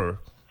help her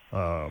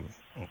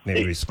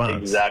in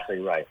response. Exactly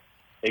right.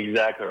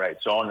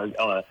 So on an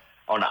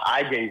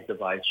eye gaze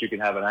device, you can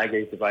have an eye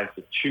gaze device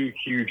with 2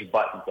 huge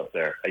buttons up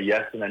there, a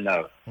yes and a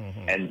no.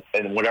 And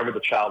whatever the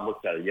child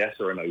looks at, a yes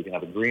or a no, you can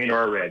have a green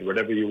or a red,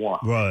 whatever you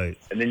want. Right.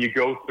 And then you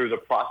go through the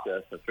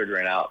process of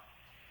figuring out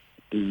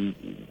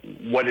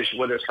what is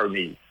her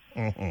need.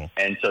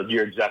 And so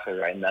you're exactly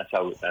right, and that's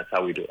how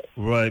we do it.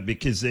 Right,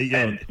 because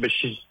but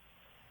she's.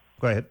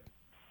 Go ahead.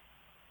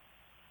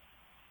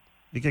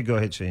 You can go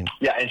ahead, Shaine.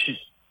 Yeah, and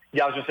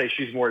I was going to say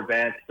she's more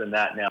advanced than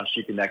that now.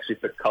 She can actually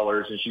pick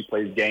colors, and she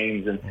plays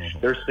games, and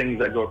there's things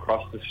that go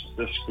across the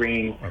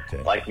screen,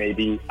 like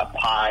maybe a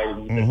pie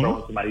you can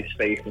throw in somebody's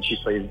face, and she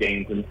plays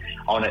games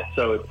on it.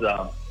 So it's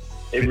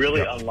it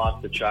really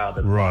unlocks the child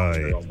that's in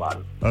their own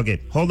body. Okay,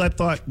 hold that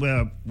thought.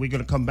 We're going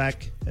to come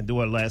back and do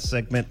our last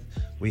segment.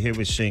 We're here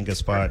with Shaine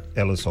Gaspard,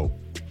 Ellis Hope.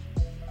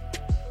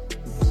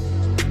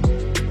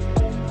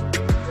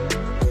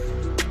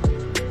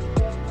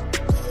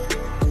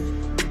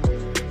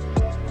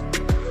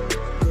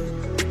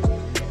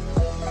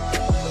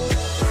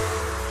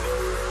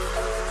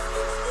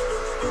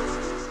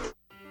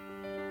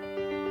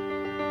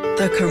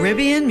 The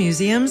Caribbean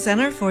Museum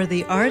Center for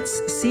the Arts,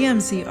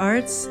 CMC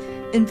Arts,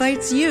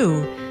 invites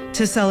you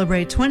to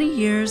celebrate 20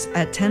 years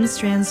at 10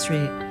 Strand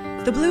Street,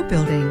 the Blue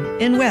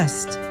Building in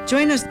West.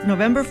 Join us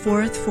November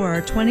 4th for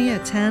our 20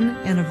 at 10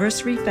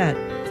 anniversary fete.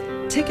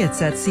 Tickets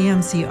at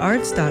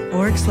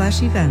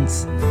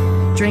cmcarts.org/events.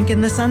 Drink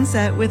in the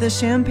sunset with a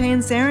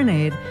champagne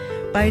serenade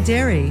by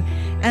Dairy,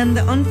 and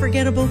the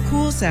unforgettable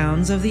cool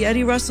sounds of the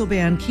Eddie Russell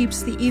Band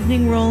keeps the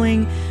evening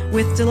rolling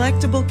with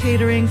delectable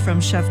catering from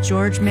Chef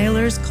George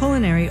Mailer's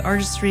culinary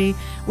artistry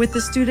with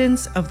the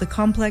students of the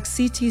complex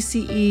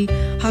CTCE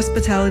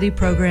hospitality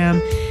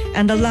program,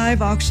 and a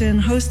live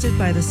auction hosted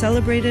by the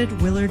celebrated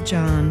Willard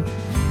John.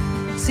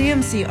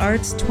 CMC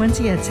Arts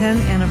 20 at 10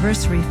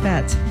 Anniversary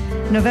Fete,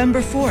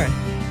 November 4th.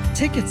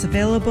 Tickets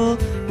available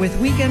with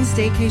weekend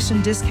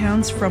staycation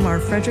discounts from our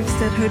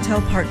Frederiksted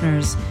Hotel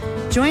partners.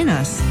 Join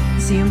us,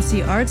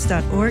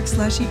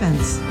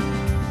 cmcarts.org/events.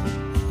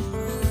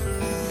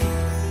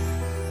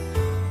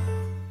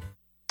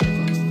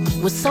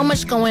 With so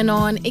much going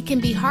on, it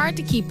can be hard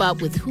to keep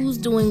up with who's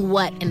doing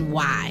what and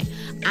why.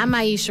 I'm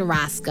Aisha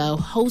Roscoe,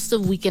 host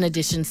of Weekend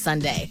Edition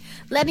Sunday,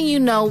 letting you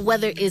know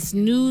whether it's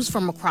news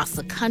from across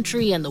the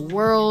country and the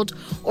world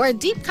or a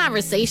deep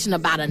conversation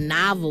about a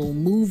novel,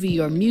 movie,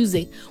 or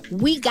music,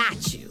 we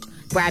got you.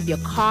 Grab your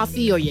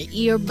coffee or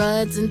your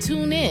earbuds and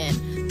tune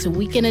in to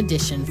Weekend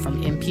Edition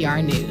from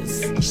NPR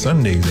News.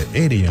 Sundays at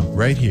 8 a.m.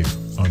 right here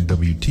on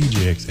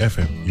WTJX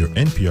FM, your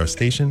NPR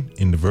station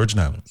in the Virgin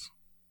Islands.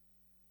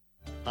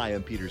 Hi,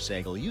 I'm Peter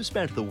Sagal. You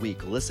spent the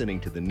week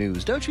listening to the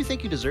news. Don't you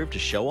think you deserve to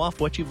show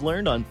off what you've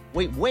learned on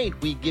Wait,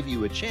 we give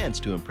you a chance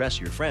to impress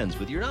your friends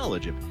with your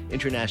knowledge of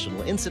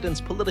international incidents,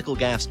 political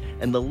gaffes,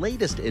 and the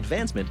latest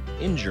advancement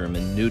in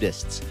German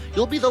nudists.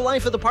 You'll be the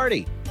life of the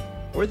party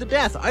or the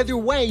death. Either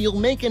way, you'll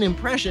make an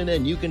impression,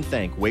 and you can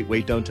thank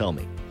Wait, Don't Tell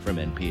Me from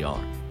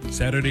NPR.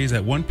 Saturdays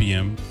at 1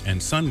 p.m.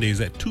 and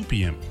Sundays at 2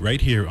 p.m. right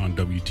here on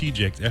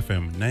WTJX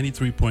FM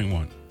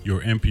 93.1,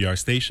 your NPR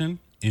station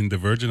in the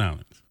Virgin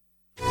Islands.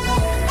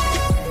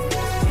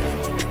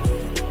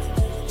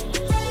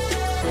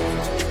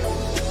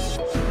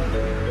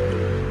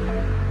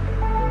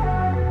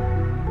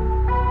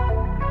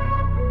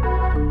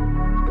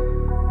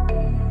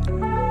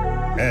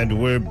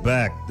 And we're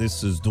back.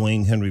 This is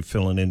Dwayne Henry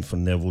filling in for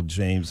Neville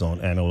James on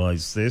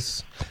Analyze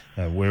This.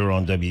 And we're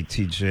on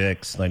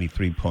WTJX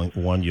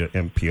 93.1, your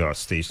NPR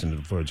station in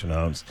the Virgin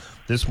Islands.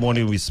 This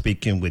morning we're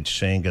speaking with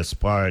Shaine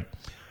Gaspard,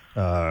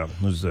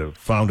 who's the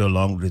founder,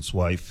 along with his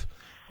wife,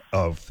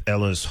 of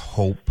Ella's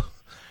Hope.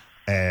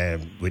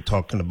 And we're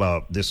talking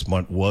about this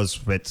month was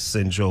Rett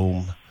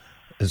Syndrome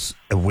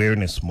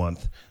Awareness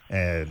Month.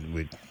 And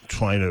we're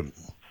trying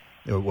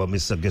to, well,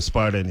 Mr.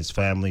 Gaspard and his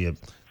family have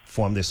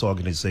formed this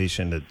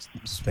organization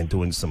that's been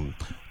doing some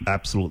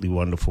absolutely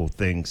wonderful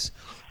things.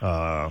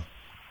 And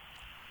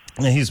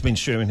he's been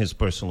sharing his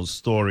personal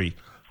story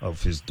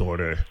of his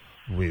daughter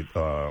with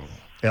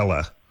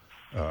Ella,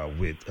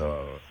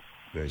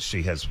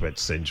 she has Rett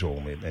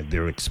syndrome and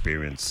their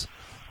experience,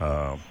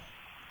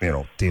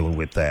 dealing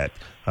with that.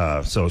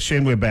 So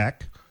Shaine, we're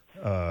back.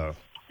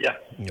 Yeah.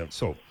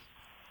 So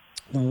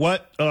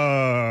what,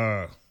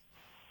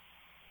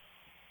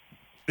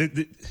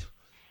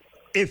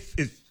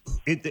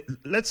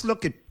 let's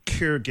look at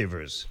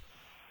caregivers.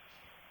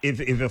 If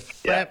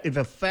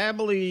a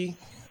family,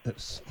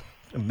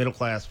 a middle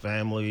class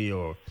family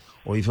or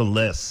even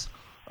less,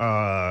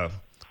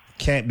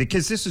 can't,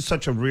 because this is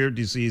such a rare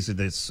disease and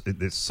there's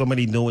so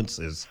many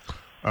nuances.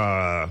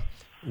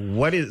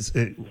 What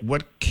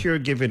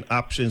caregiving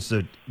options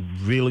are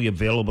really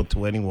available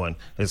to anyone,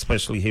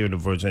 especially here in the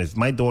Virgin? If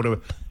my daughter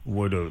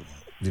were to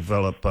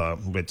develop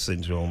Rett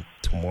syndrome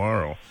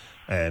tomorrow,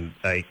 and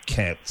I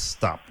can't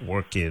stop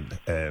working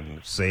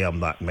and say I'm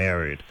not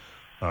married,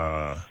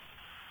 or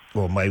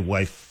my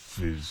wife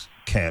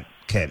can't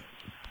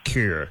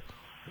care.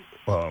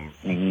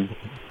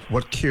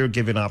 What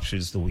caregiving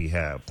options do we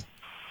have?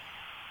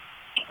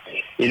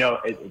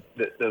 I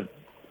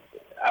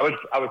would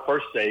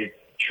first say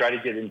try to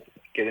get in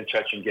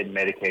touch and get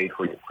Medicaid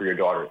for your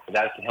daughter.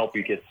 That can help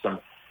you get some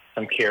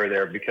care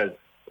there, because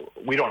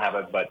we don't have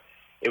it, but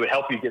it would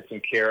help you get some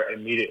care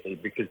immediately,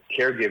 because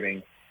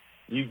caregiving.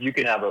 You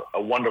can have a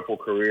wonderful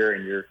career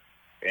and you're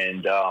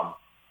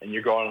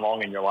going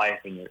along in your life,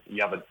 and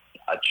you have a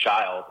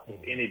child with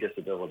any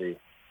disability,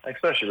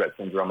 especially Rett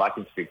syndrome, I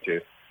can speak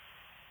to,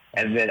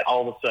 and then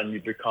all of a sudden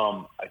you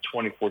become a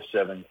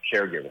 24/7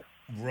 caregiver.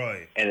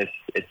 Right. And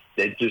it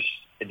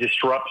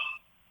disrupts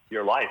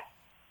your life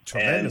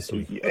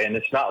tremendously. And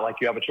it's not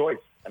like you have a choice.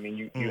 I mean,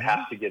 you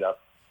have to get up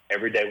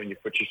every day when you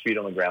put your feet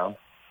on the ground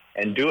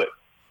and do it.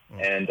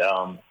 And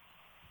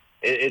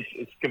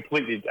it's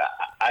completely.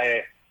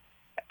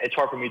 It's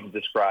hard for me to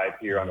describe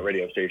here on the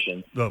radio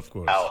station, of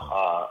course,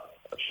 how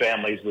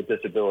families with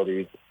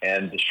disabilities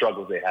and the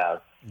struggles they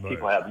have. Right.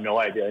 People have no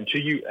idea until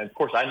you. And of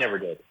course, I never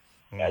did.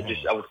 I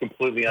was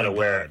completely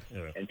unaware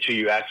until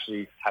you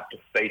actually have to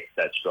face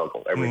that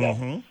struggle every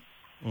day.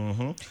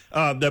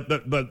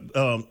 But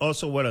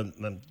also, what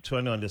I'm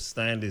trying to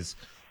understand is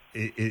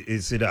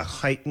it a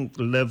heightened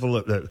level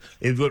of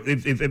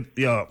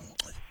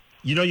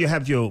you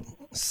have your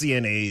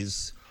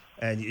CNAs.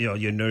 And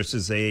your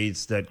nurses'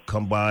 aides that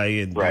come by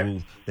and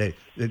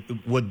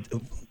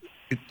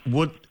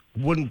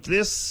wouldn't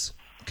this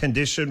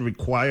condition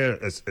require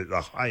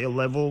a higher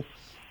level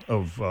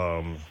of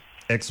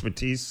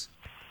expertise?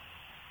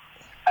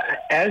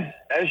 As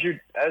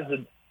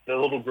the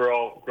little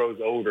girl grows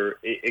older,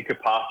 it could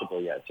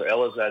possibly, yes. So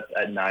Ella's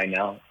at 9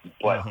 now,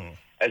 but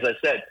as I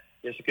said,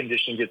 this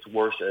condition gets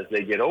worse as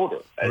they get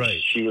older. As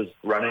she was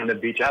running on the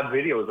beach, I have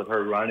videos of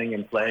her running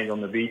and playing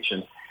on the beach,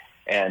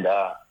 and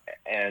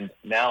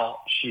now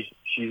she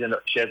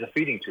has a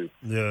feeding tube.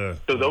 Yeah.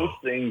 So those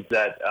things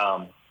that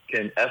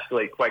can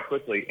escalate quite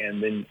quickly,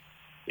 and then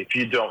if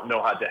you don't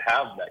know how to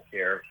have that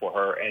care for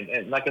her,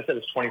 and like I said,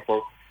 it's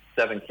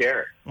 24/7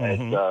 care.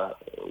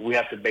 We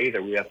have to bathe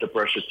her, we have to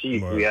brush her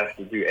teeth, we have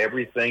to do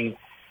everything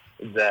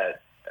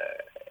that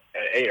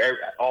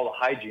all the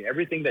hygiene,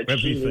 everything that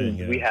she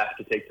needs, we have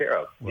to take care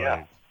of.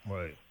 Right.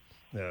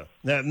 Yeah.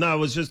 No, I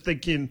was just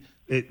thinking,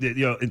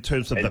 in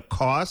terms of the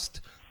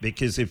cost,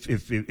 because if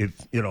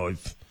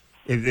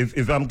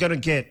I'm gonna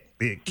get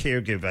a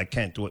caregiver, I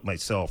can't do it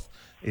myself.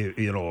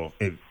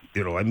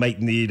 I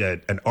might need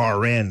an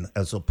RN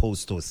as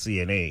opposed to a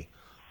CNA,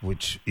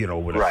 which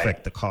would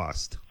affect the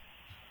cost.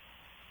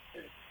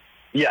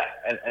 Yeah,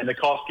 and the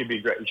cost could be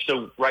great.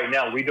 So right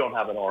now we don't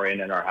have an RN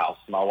in our house.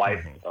 My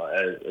wife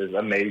is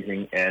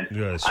amazing, and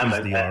I'm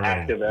as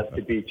active as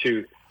could be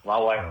too. My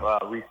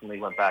wife recently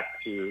went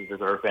back to visit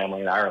her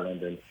family in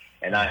Ireland,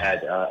 and I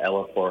had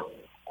Ella for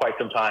quite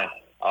some time.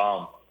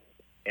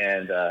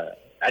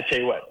 I tell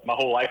you what, my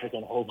whole life was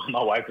on hold while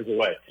my wife was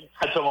away.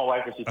 I told my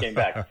wife when she came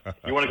back,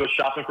 "You want to go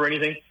shopping for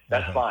anything?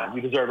 That's fine.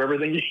 You deserve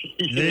everything."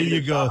 There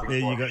you go.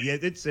 Yeah,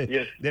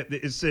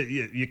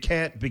 you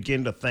can't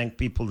begin to thank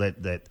people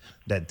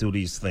that do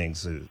these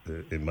things,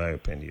 in my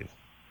opinion.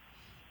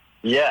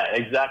 Yeah,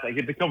 exactly. It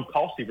can become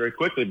costly very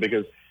quickly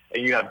because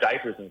you have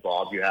diapers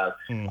involved. You have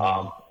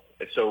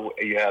so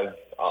you have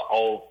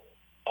all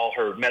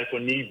her medical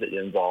needs that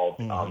involved.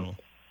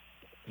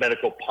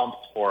 Medical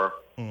pumps for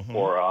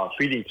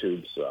feeding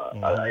tubes.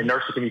 A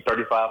nurse can be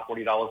 $35,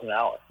 $40 an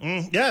hour.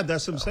 Yeah,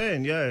 that's what I'm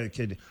saying. Yeah, it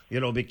could,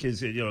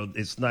 because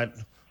it's not,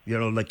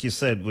 like you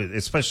said,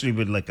 especially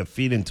with like a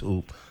feeding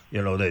tube,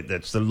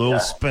 that's the low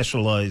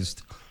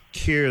specialized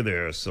care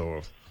there.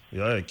 So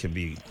yeah, it can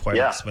be quite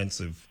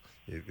expensive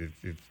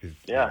if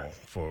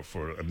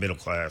for a middle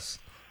class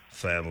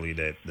family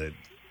that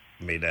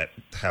may not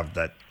have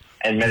that.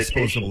 And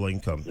disposable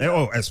income. Yeah.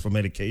 Oh, as for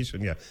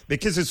medication,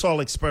 because it's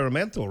all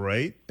experimental,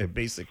 right?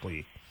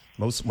 Basically,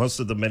 most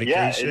of the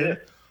medication.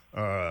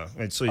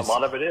 And so a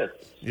lot of it is.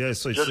 Yeah,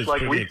 so just it's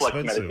like reflux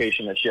expensive.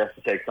 medication that she has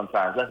to take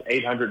sometimes. That's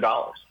 $800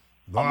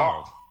 a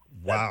month.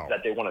 Wow.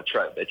 That they want to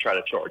try. They try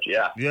to charge.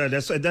 Yeah. Yeah,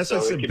 that's a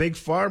big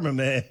pharma,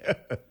 man.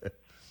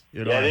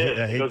 It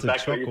is. It goes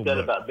back to what you said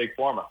about big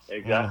pharma.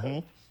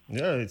 Exactly.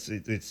 Yeah, it's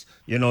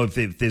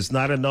if there's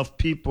not enough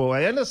people,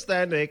 I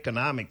understand the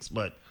economics,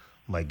 but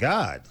my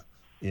God.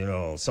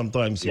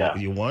 Sometimes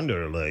you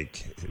wonder,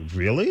 like,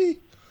 really?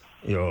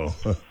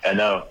 I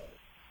know.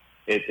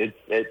 It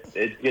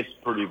gets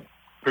pretty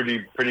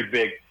big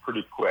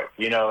pretty quick,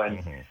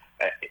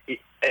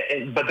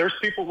 but there's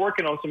people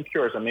working on some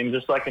cures. I mean,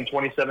 just like in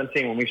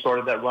 2017 when we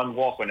started that Run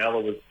Walk, when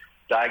Ella was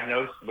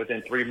diagnosed,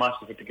 within 3 months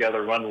we put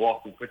together Run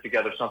Walk. We put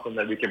together something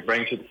that we can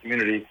bring to the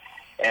community.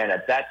 And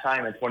at that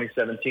time in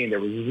 2017, there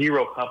was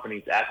 0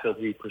 companies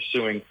actively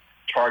pursuing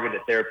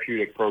targeted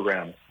therapeutic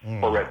programs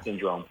for Rett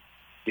syndrome.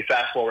 You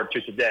fast forward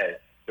to today,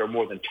 there are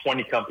more than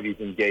 20 companies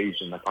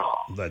engaged in the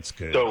cause. That's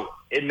good. So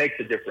it makes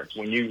a difference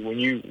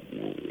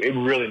it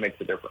really makes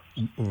a difference.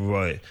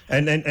 Right.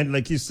 And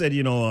like you said,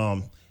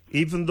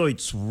 even though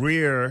it's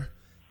rare,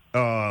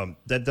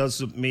 that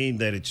doesn't mean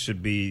that it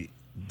should be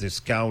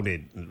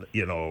discounted.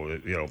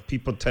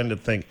 People tend to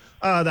think,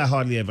 that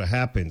hardly ever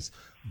happens.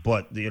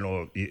 But you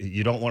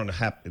don't want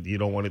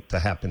it to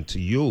happen to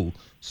you.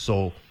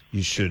 So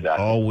you should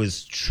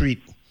always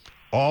treat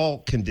all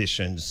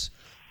conditions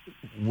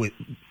with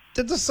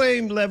the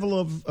same level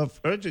of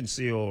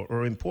urgency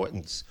or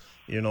importance.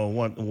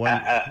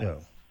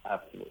 Absolutely.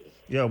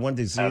 One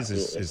disease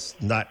is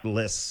not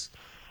less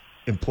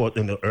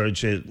important or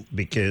urgent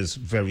because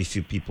very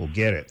few people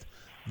get it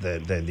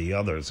than the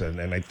others.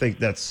 And I think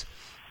that's,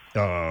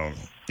 with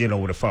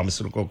the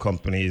pharmaceutical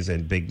companies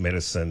and big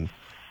medicine,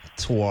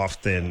 too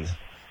often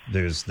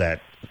there's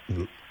that,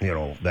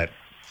 that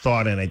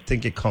thought, and I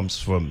think it comes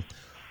from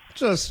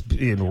just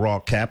being raw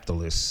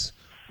capitalists,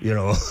 in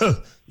the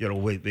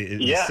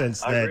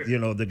sense that,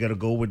 they're going to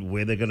go with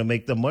where they're going to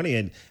make the money.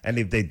 And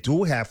if they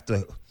do have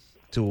to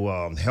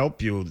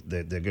help you,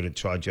 they're going to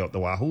charge you out the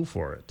wahoo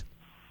for it.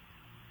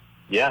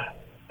 Yeah,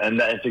 and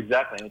it's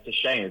it's a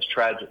shame. It's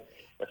tragic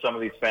that some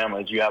of these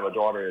families, you have a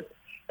daughter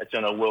that's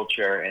in a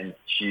wheelchair and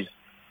she's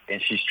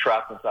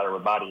trapped inside of her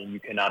body, and you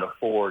cannot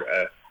afford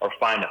or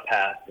find a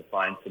path to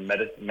find some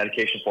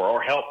medication for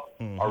or help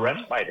or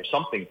respite or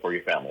something for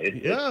your family.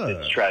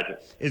 It's tragic.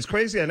 It's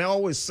crazy. And I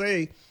always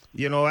say,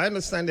 I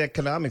understand the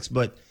economics,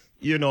 but,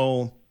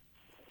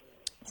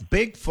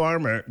 big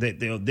pharma,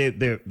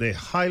 they're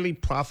highly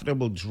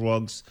profitable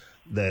drugs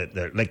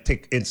that like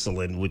take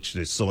insulin, which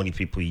there's so many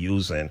people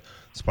using.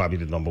 It's probably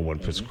the number one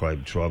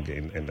prescribed drug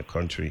in the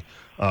country.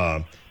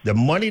 The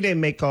money they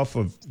make off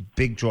of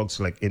big drugs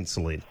like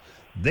insulin,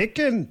 they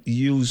can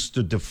use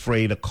to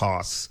defray the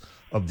costs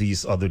of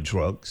these other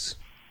drugs.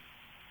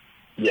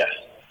 Yes.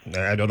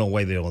 I don't know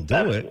why they don't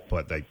do it,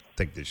 but I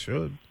think they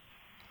should.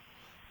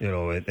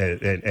 And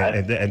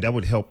that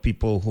would help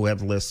people who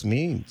have less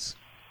means.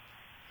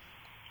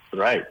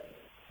 Right.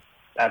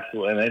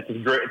 Absolutely. And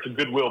it's a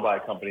goodwill by a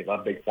company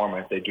like Big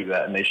Pharma if they do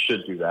that, and they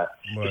should do that.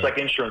 Right. Just like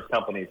insurance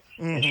companies.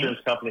 Insurance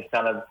companies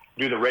kind of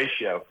do the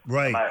ratio.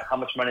 Right. How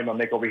much money am I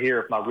make over here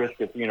if my risk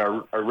is,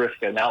 a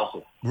risk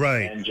analysis.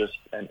 Right. And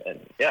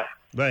yeah.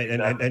 Right.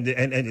 Exactly.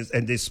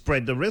 And they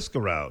spread the risk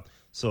around.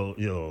 So,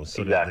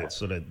 exactly.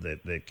 that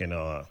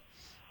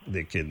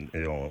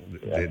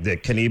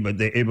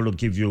they're able to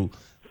give you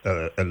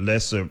a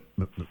lesser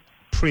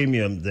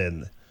premium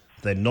than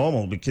than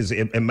normal. Because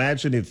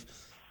imagine if,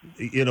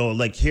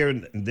 like here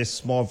in this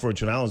small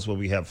Virgin Islands where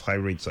we have high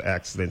rates of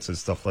accidents and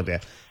stuff like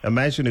that.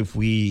 Imagine if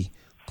we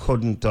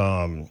couldn't,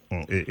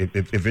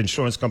 if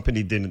insurance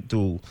company didn't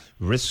do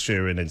risk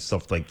sharing and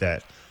stuff like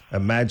that.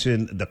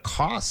 Imagine the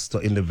cost to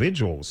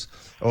individuals,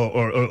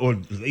 or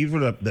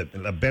even a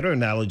better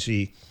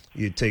analogy.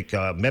 You take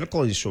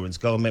medical insurance,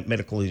 government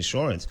medical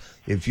insurance.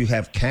 If you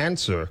have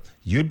cancer,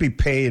 you'd be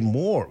paying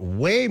more,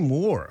 way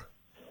more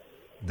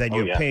than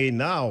you're paying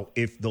now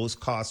if those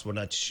costs were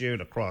not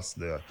shared across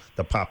the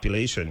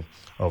population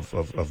of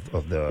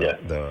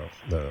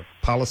the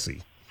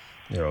policy.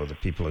 The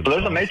people. So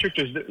there's a matrix.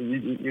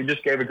 You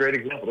just gave a great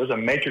example. There's a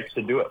matrix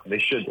to do it. They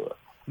should do it.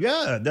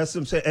 Yeah, that's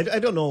what I'm saying. I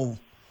don't know.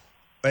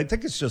 I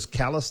think it's just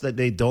callous that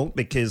they don't,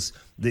 because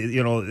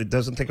it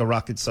doesn't take a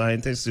rocket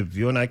scientist. If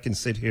you and I can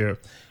sit here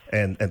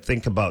and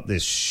think about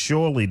this,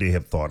 surely they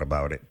have thought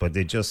about it, but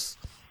they're just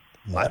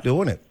not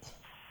doing it.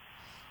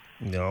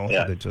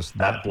 They're just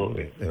not doing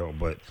it.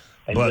 But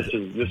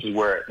this is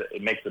where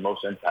it makes the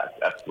most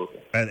impact.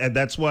 Absolutely. And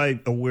that's why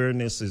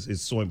awareness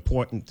is so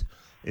important.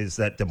 Is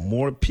that the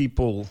more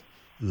people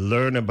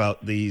learn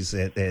about these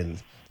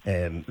and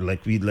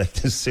like we like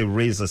to say,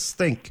 raise a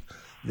stink.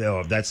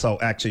 That's how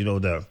actually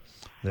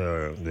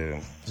the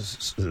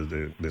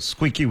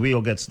squeaky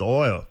wheel gets the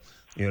oil.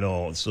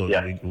 So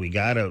we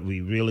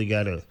really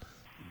gotta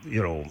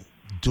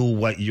do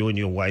what you and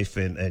your wife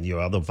and your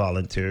other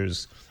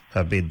volunteers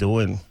have been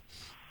doing.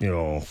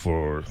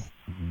 For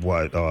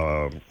what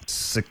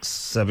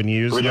 6-7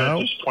 years now.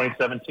 Since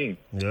 2017.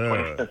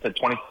 Yeah. Since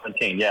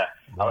 2017. Yeah.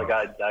 I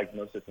got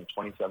diagnosed in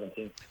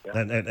 2017. Yeah.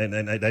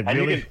 And I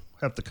really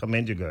have to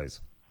commend you guys.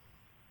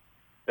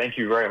 Thank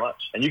you very much.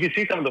 And you can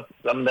see some of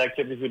the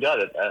activities we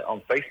did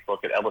on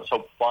Facebook at Ellis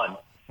Hope Fund,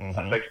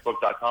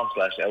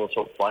 Facebook.com/Ellis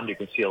Hope Fund. You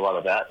can see a lot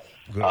of that.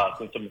 Some of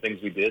the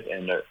things we did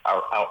and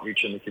our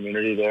outreach in the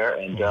community there.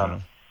 And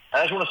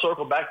I just want to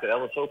circle back to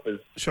Ellis Hope is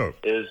a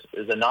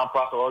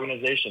nonprofit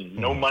organization.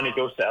 No money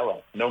goes to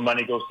Ella. No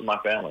money goes to my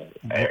family.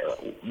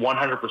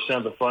 100%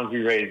 of the funds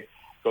we raise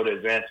go to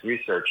advanced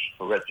research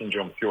for Rett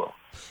Syndrome cure.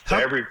 So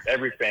every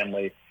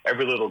family,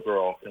 every little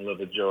girl can live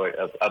a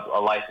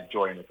life of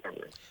joy and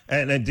recovery.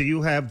 And do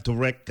you have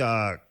direct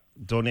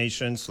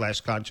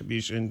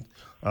donation/contribution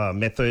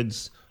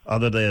methods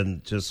other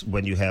than just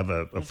when you have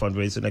a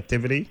fundraising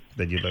activity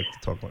that you'd like to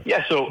talk about?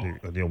 Yeah, so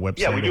your website.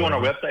 Yeah, we do on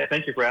our website.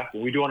 Thank you for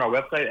asking. We do on our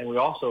website, and we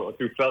also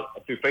through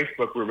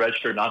Facebook, we're a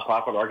registered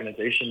nonprofit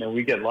organization, and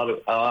we get a lot of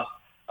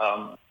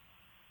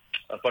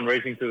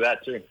fundraising through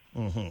that too.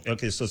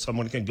 Okay, so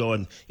someone can go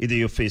on either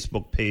your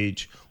Facebook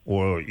page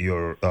or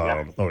your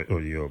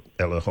or your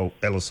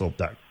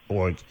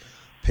ellishope.org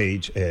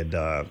page and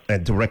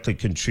directly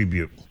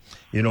contribute.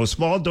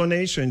 Small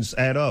donations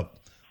add up.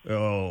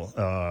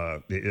 I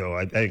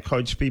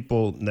encourage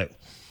people that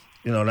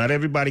not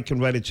everybody can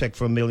write a check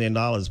for $1 million,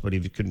 but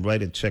if you can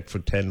write a check for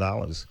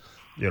 $10,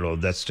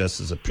 that's just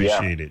as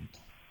appreciated.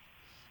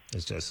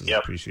 It's just as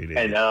appreciated.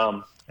 And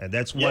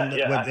that's one.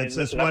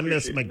 That's one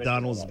less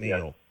McDonald's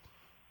meal.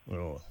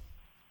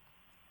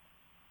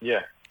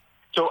 Yeah.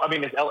 So let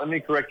me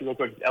correct you real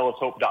quick. It's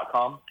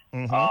ellishope.com.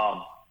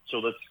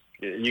 So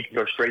you can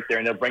go straight there,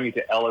 and they'll bring you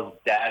to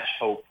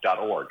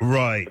ellis-hope.org.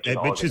 Right,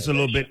 which is a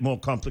little bit more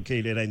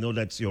complicated. I know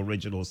that's the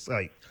original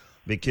site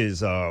because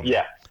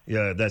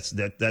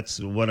that's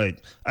what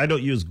I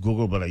don't use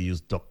Google, but I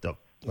use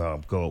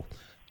DuckDuckGo,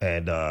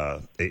 and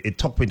it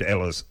took me to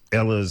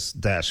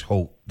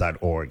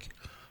ellis-hope.org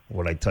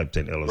when I typed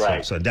in Ellis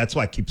Hope. So that's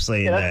why I keep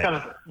saying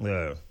that.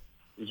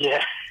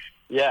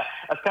 Yeah,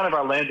 that's kind of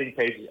our landing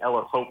page is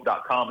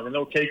ellishope.com, and then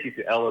it'll take you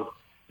to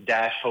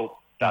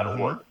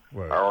ellis-hope.org.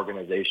 Our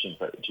organization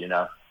page,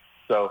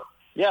 So,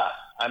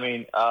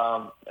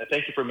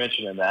 thank you for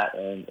mentioning that.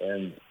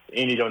 And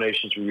any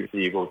donations we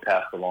receive will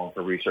pass along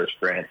for research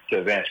grants, to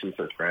advanced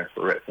research grants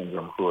for Rett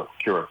Syndrome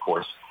cure, of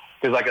course.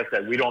 Because, like I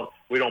said, we don't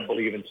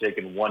believe in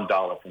taking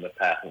 $1 from the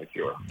path of the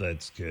cure.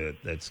 That's good.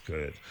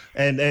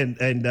 And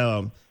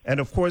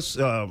of course,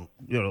 we're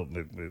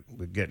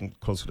getting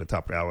close to the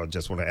top of the hour. I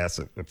just want to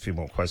ask a few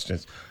more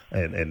questions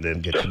and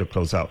then get to the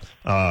closeout.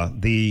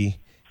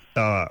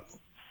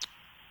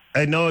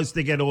 I know as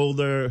they get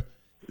older,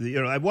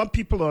 I want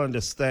people to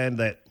understand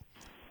that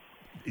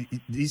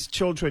these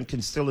children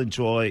can still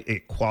enjoy a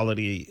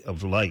quality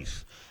of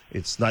life.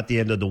 It's not the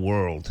end of the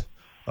world,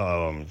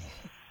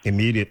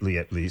 immediately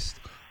at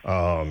least.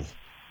 With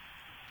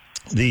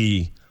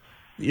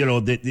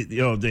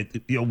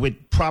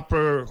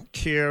proper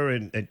care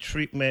and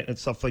treatment and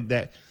stuff like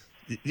that,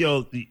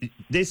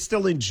 they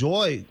still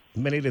enjoy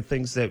many of the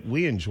things that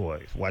we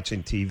enjoy,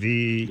 watching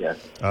TV.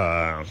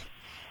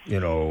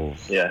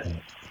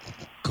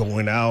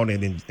 Going out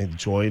and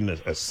enjoying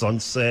a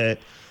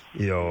sunset,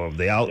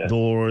 the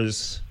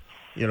outdoors,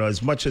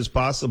 as much as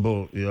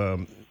possible,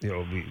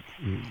 we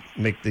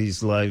make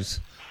these lives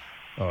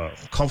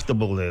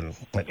comfortable and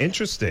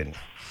interesting.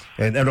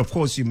 And of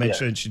course, you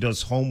mentioned she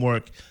does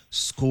homework,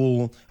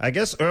 school. I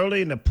guess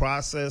early in the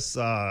process,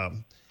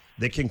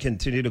 they can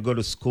continue to go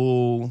to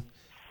school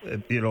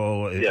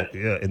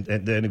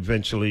and then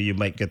eventually you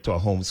might get to a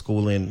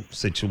homeschooling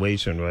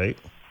situation, right?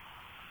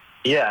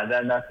 Yeah,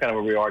 that's kind of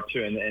where we are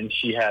too, and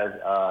she has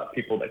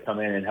people that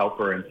come in and help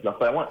her and stuff.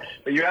 But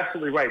you're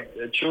absolutely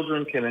right.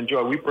 Children can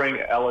enjoy. We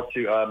bring Ella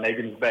to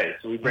Megan's Bay,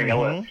 so we bring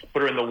Ella,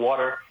 put her in the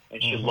water,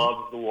 and she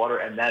loves the water,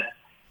 and that's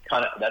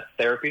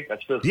therapy.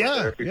 That's physical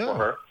therapy for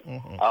her.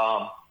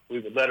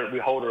 We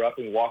hold her up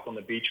and walk on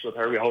the beach with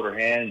her. We hold her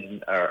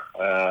hand,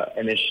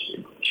 and then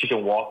she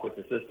can walk with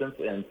assistance,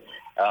 and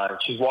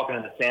she's walking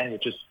in the sand,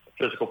 which is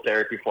physical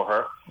therapy for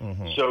her.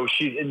 So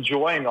she's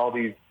enjoying all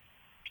these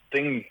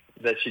things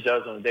that she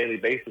does on a daily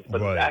basis,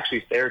 but it's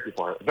actually therapy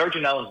for her.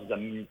 Virgin Islands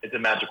is a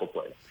magical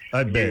place.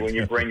 I bet. When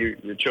you bring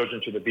your children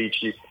to the beach,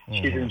 she's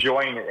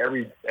enjoying it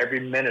every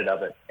minute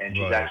of it, and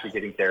she's actually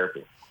getting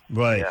therapy.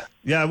 Right.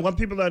 Yeah, I want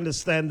people to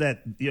understand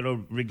that,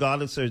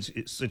 regardless of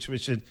her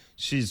situation,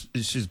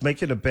 she's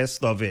making the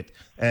best of it,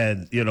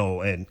 and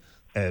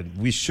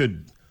we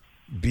should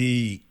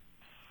be.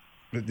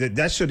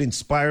 That should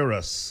inspire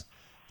us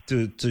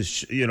to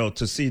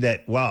see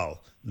that.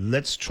 Wow,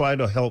 let's try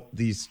to help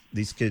these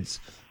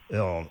kids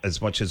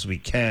as much as we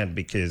can,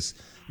 because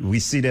we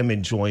see them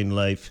enjoying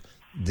life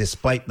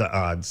despite the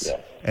odds,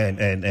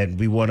 and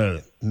we want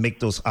to make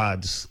those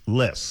odds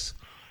less,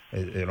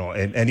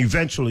 and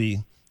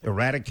eventually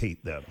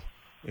eradicate them.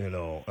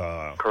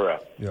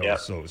 Correct.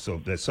 So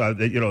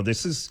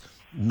this is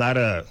not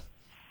a.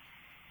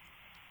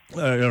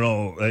 I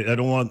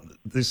don't want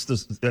this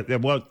to. I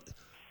want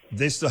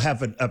this to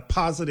have a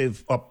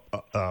positive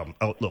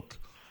outlook.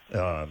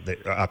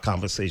 Our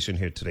conversation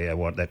here today, I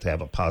want that to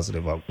have a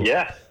positive outlook.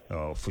 Yeah.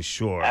 For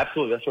sure.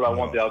 Absolutely. That's what I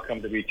want the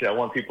outcome to be too. I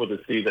want people to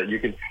see that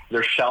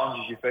there's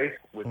challenges you face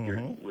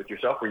with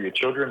yourself or your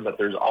children, but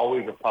there's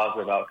always a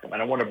positive outcome.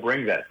 And I want to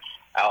bring that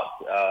out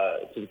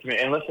to the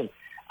community. And listen,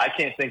 I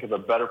can't think of a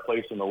better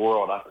place in the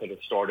world I could have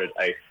started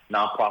a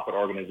nonprofit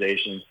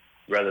organization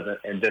rather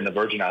than the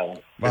Virgin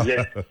Islands.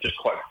 It's just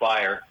caught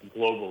fire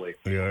globally.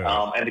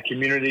 And the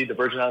community, the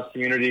Virgin Islands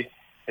community,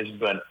 has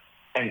been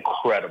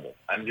incredible.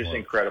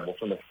 Incredible.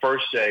 From the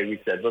first day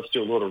we said, let's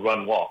do a little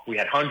run walk. We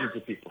had hundreds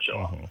of people show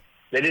up.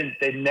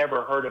 They'd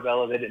never heard of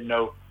Ella. They didn't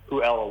know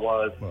who Ella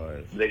was.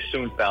 They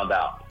soon found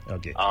out.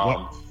 Okay.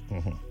 I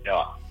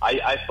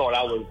thought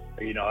I was,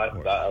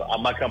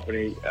 my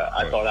company,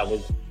 I thought I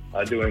was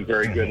doing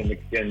very good in the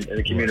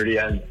community,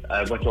 and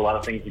I went to a lot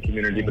of things in the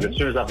community. But as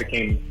soon as I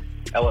became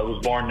Ella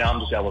was born, now I'm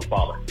just Ella's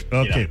father.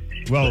 Okay.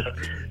 Well,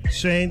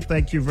 Shaine,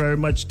 thank you very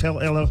much. Tell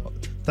Ella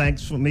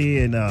thanks for me,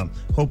 and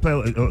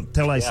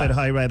tell I said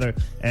hi rather,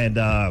 and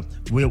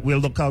we'll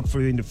look out for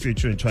you in the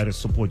future and try to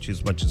support you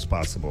as much as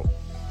possible.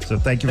 So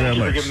thank you very much.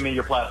 Thank you for giving me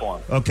your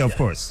platform. Okay, of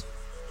course.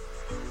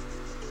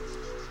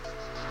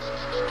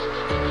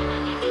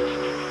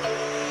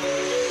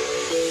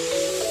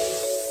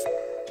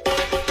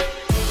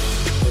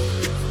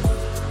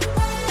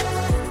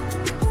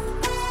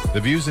 The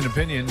views and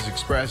opinions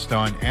expressed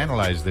on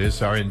Analyze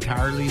This are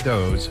entirely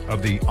those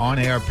of the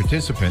on-air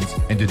participants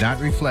and do not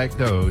reflect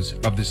those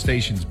of the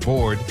station's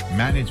board,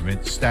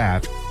 management,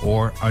 staff,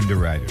 or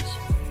underwriters.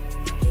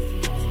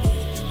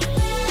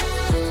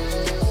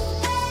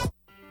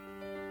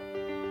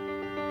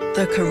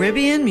 The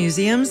Caribbean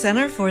Museum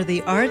Center for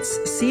the Arts,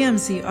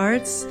 CMC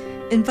Arts,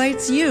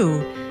 invites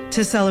you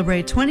to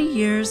celebrate 20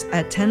 years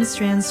at 10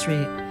 Strand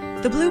Street,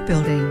 the Blue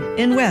Building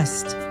in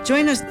West.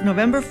 Join us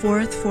November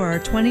 4th for our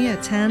 20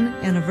 at 10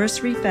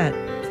 anniversary fete.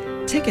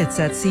 Tickets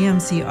at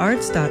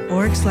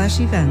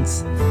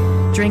cmcarts.org/events.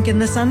 Drink in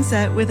the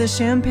sunset with a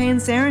champagne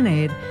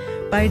serenade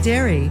by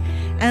Dairy,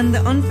 and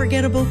the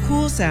unforgettable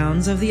cool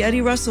sounds of the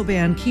Eddie Russell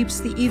Band keeps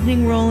the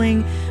evening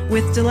rolling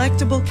with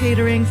delectable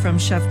catering from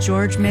Chef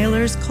George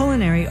Mailer's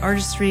culinary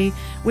artistry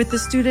with the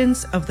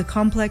students of the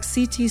complex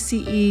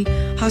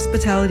CTCE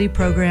hospitality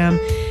program,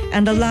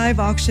 and a live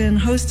auction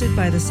hosted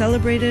by the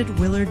celebrated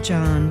Willard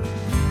John.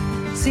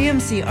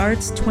 CMC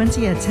Arts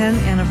 20 at 10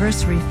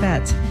 Anniversary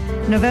Fete,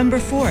 November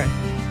 4th.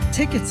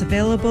 Tickets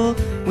available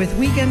with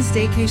weekend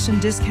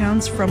staycation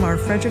discounts from our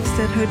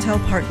Frederiksted Hotel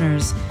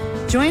partners.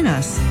 Join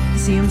us,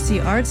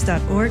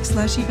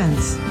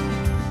 cmcarts.org/events.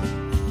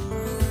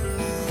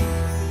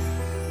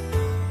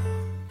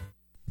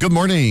 Good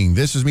morning.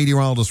 This is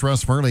meteorologist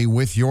Russ Murley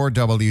with your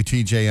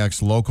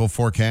WTJX local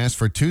forecast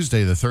for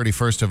Tuesday, the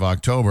 31st of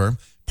October.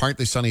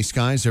 Partly sunny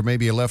skies. There may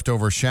be a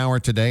leftover shower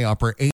today, upper 80.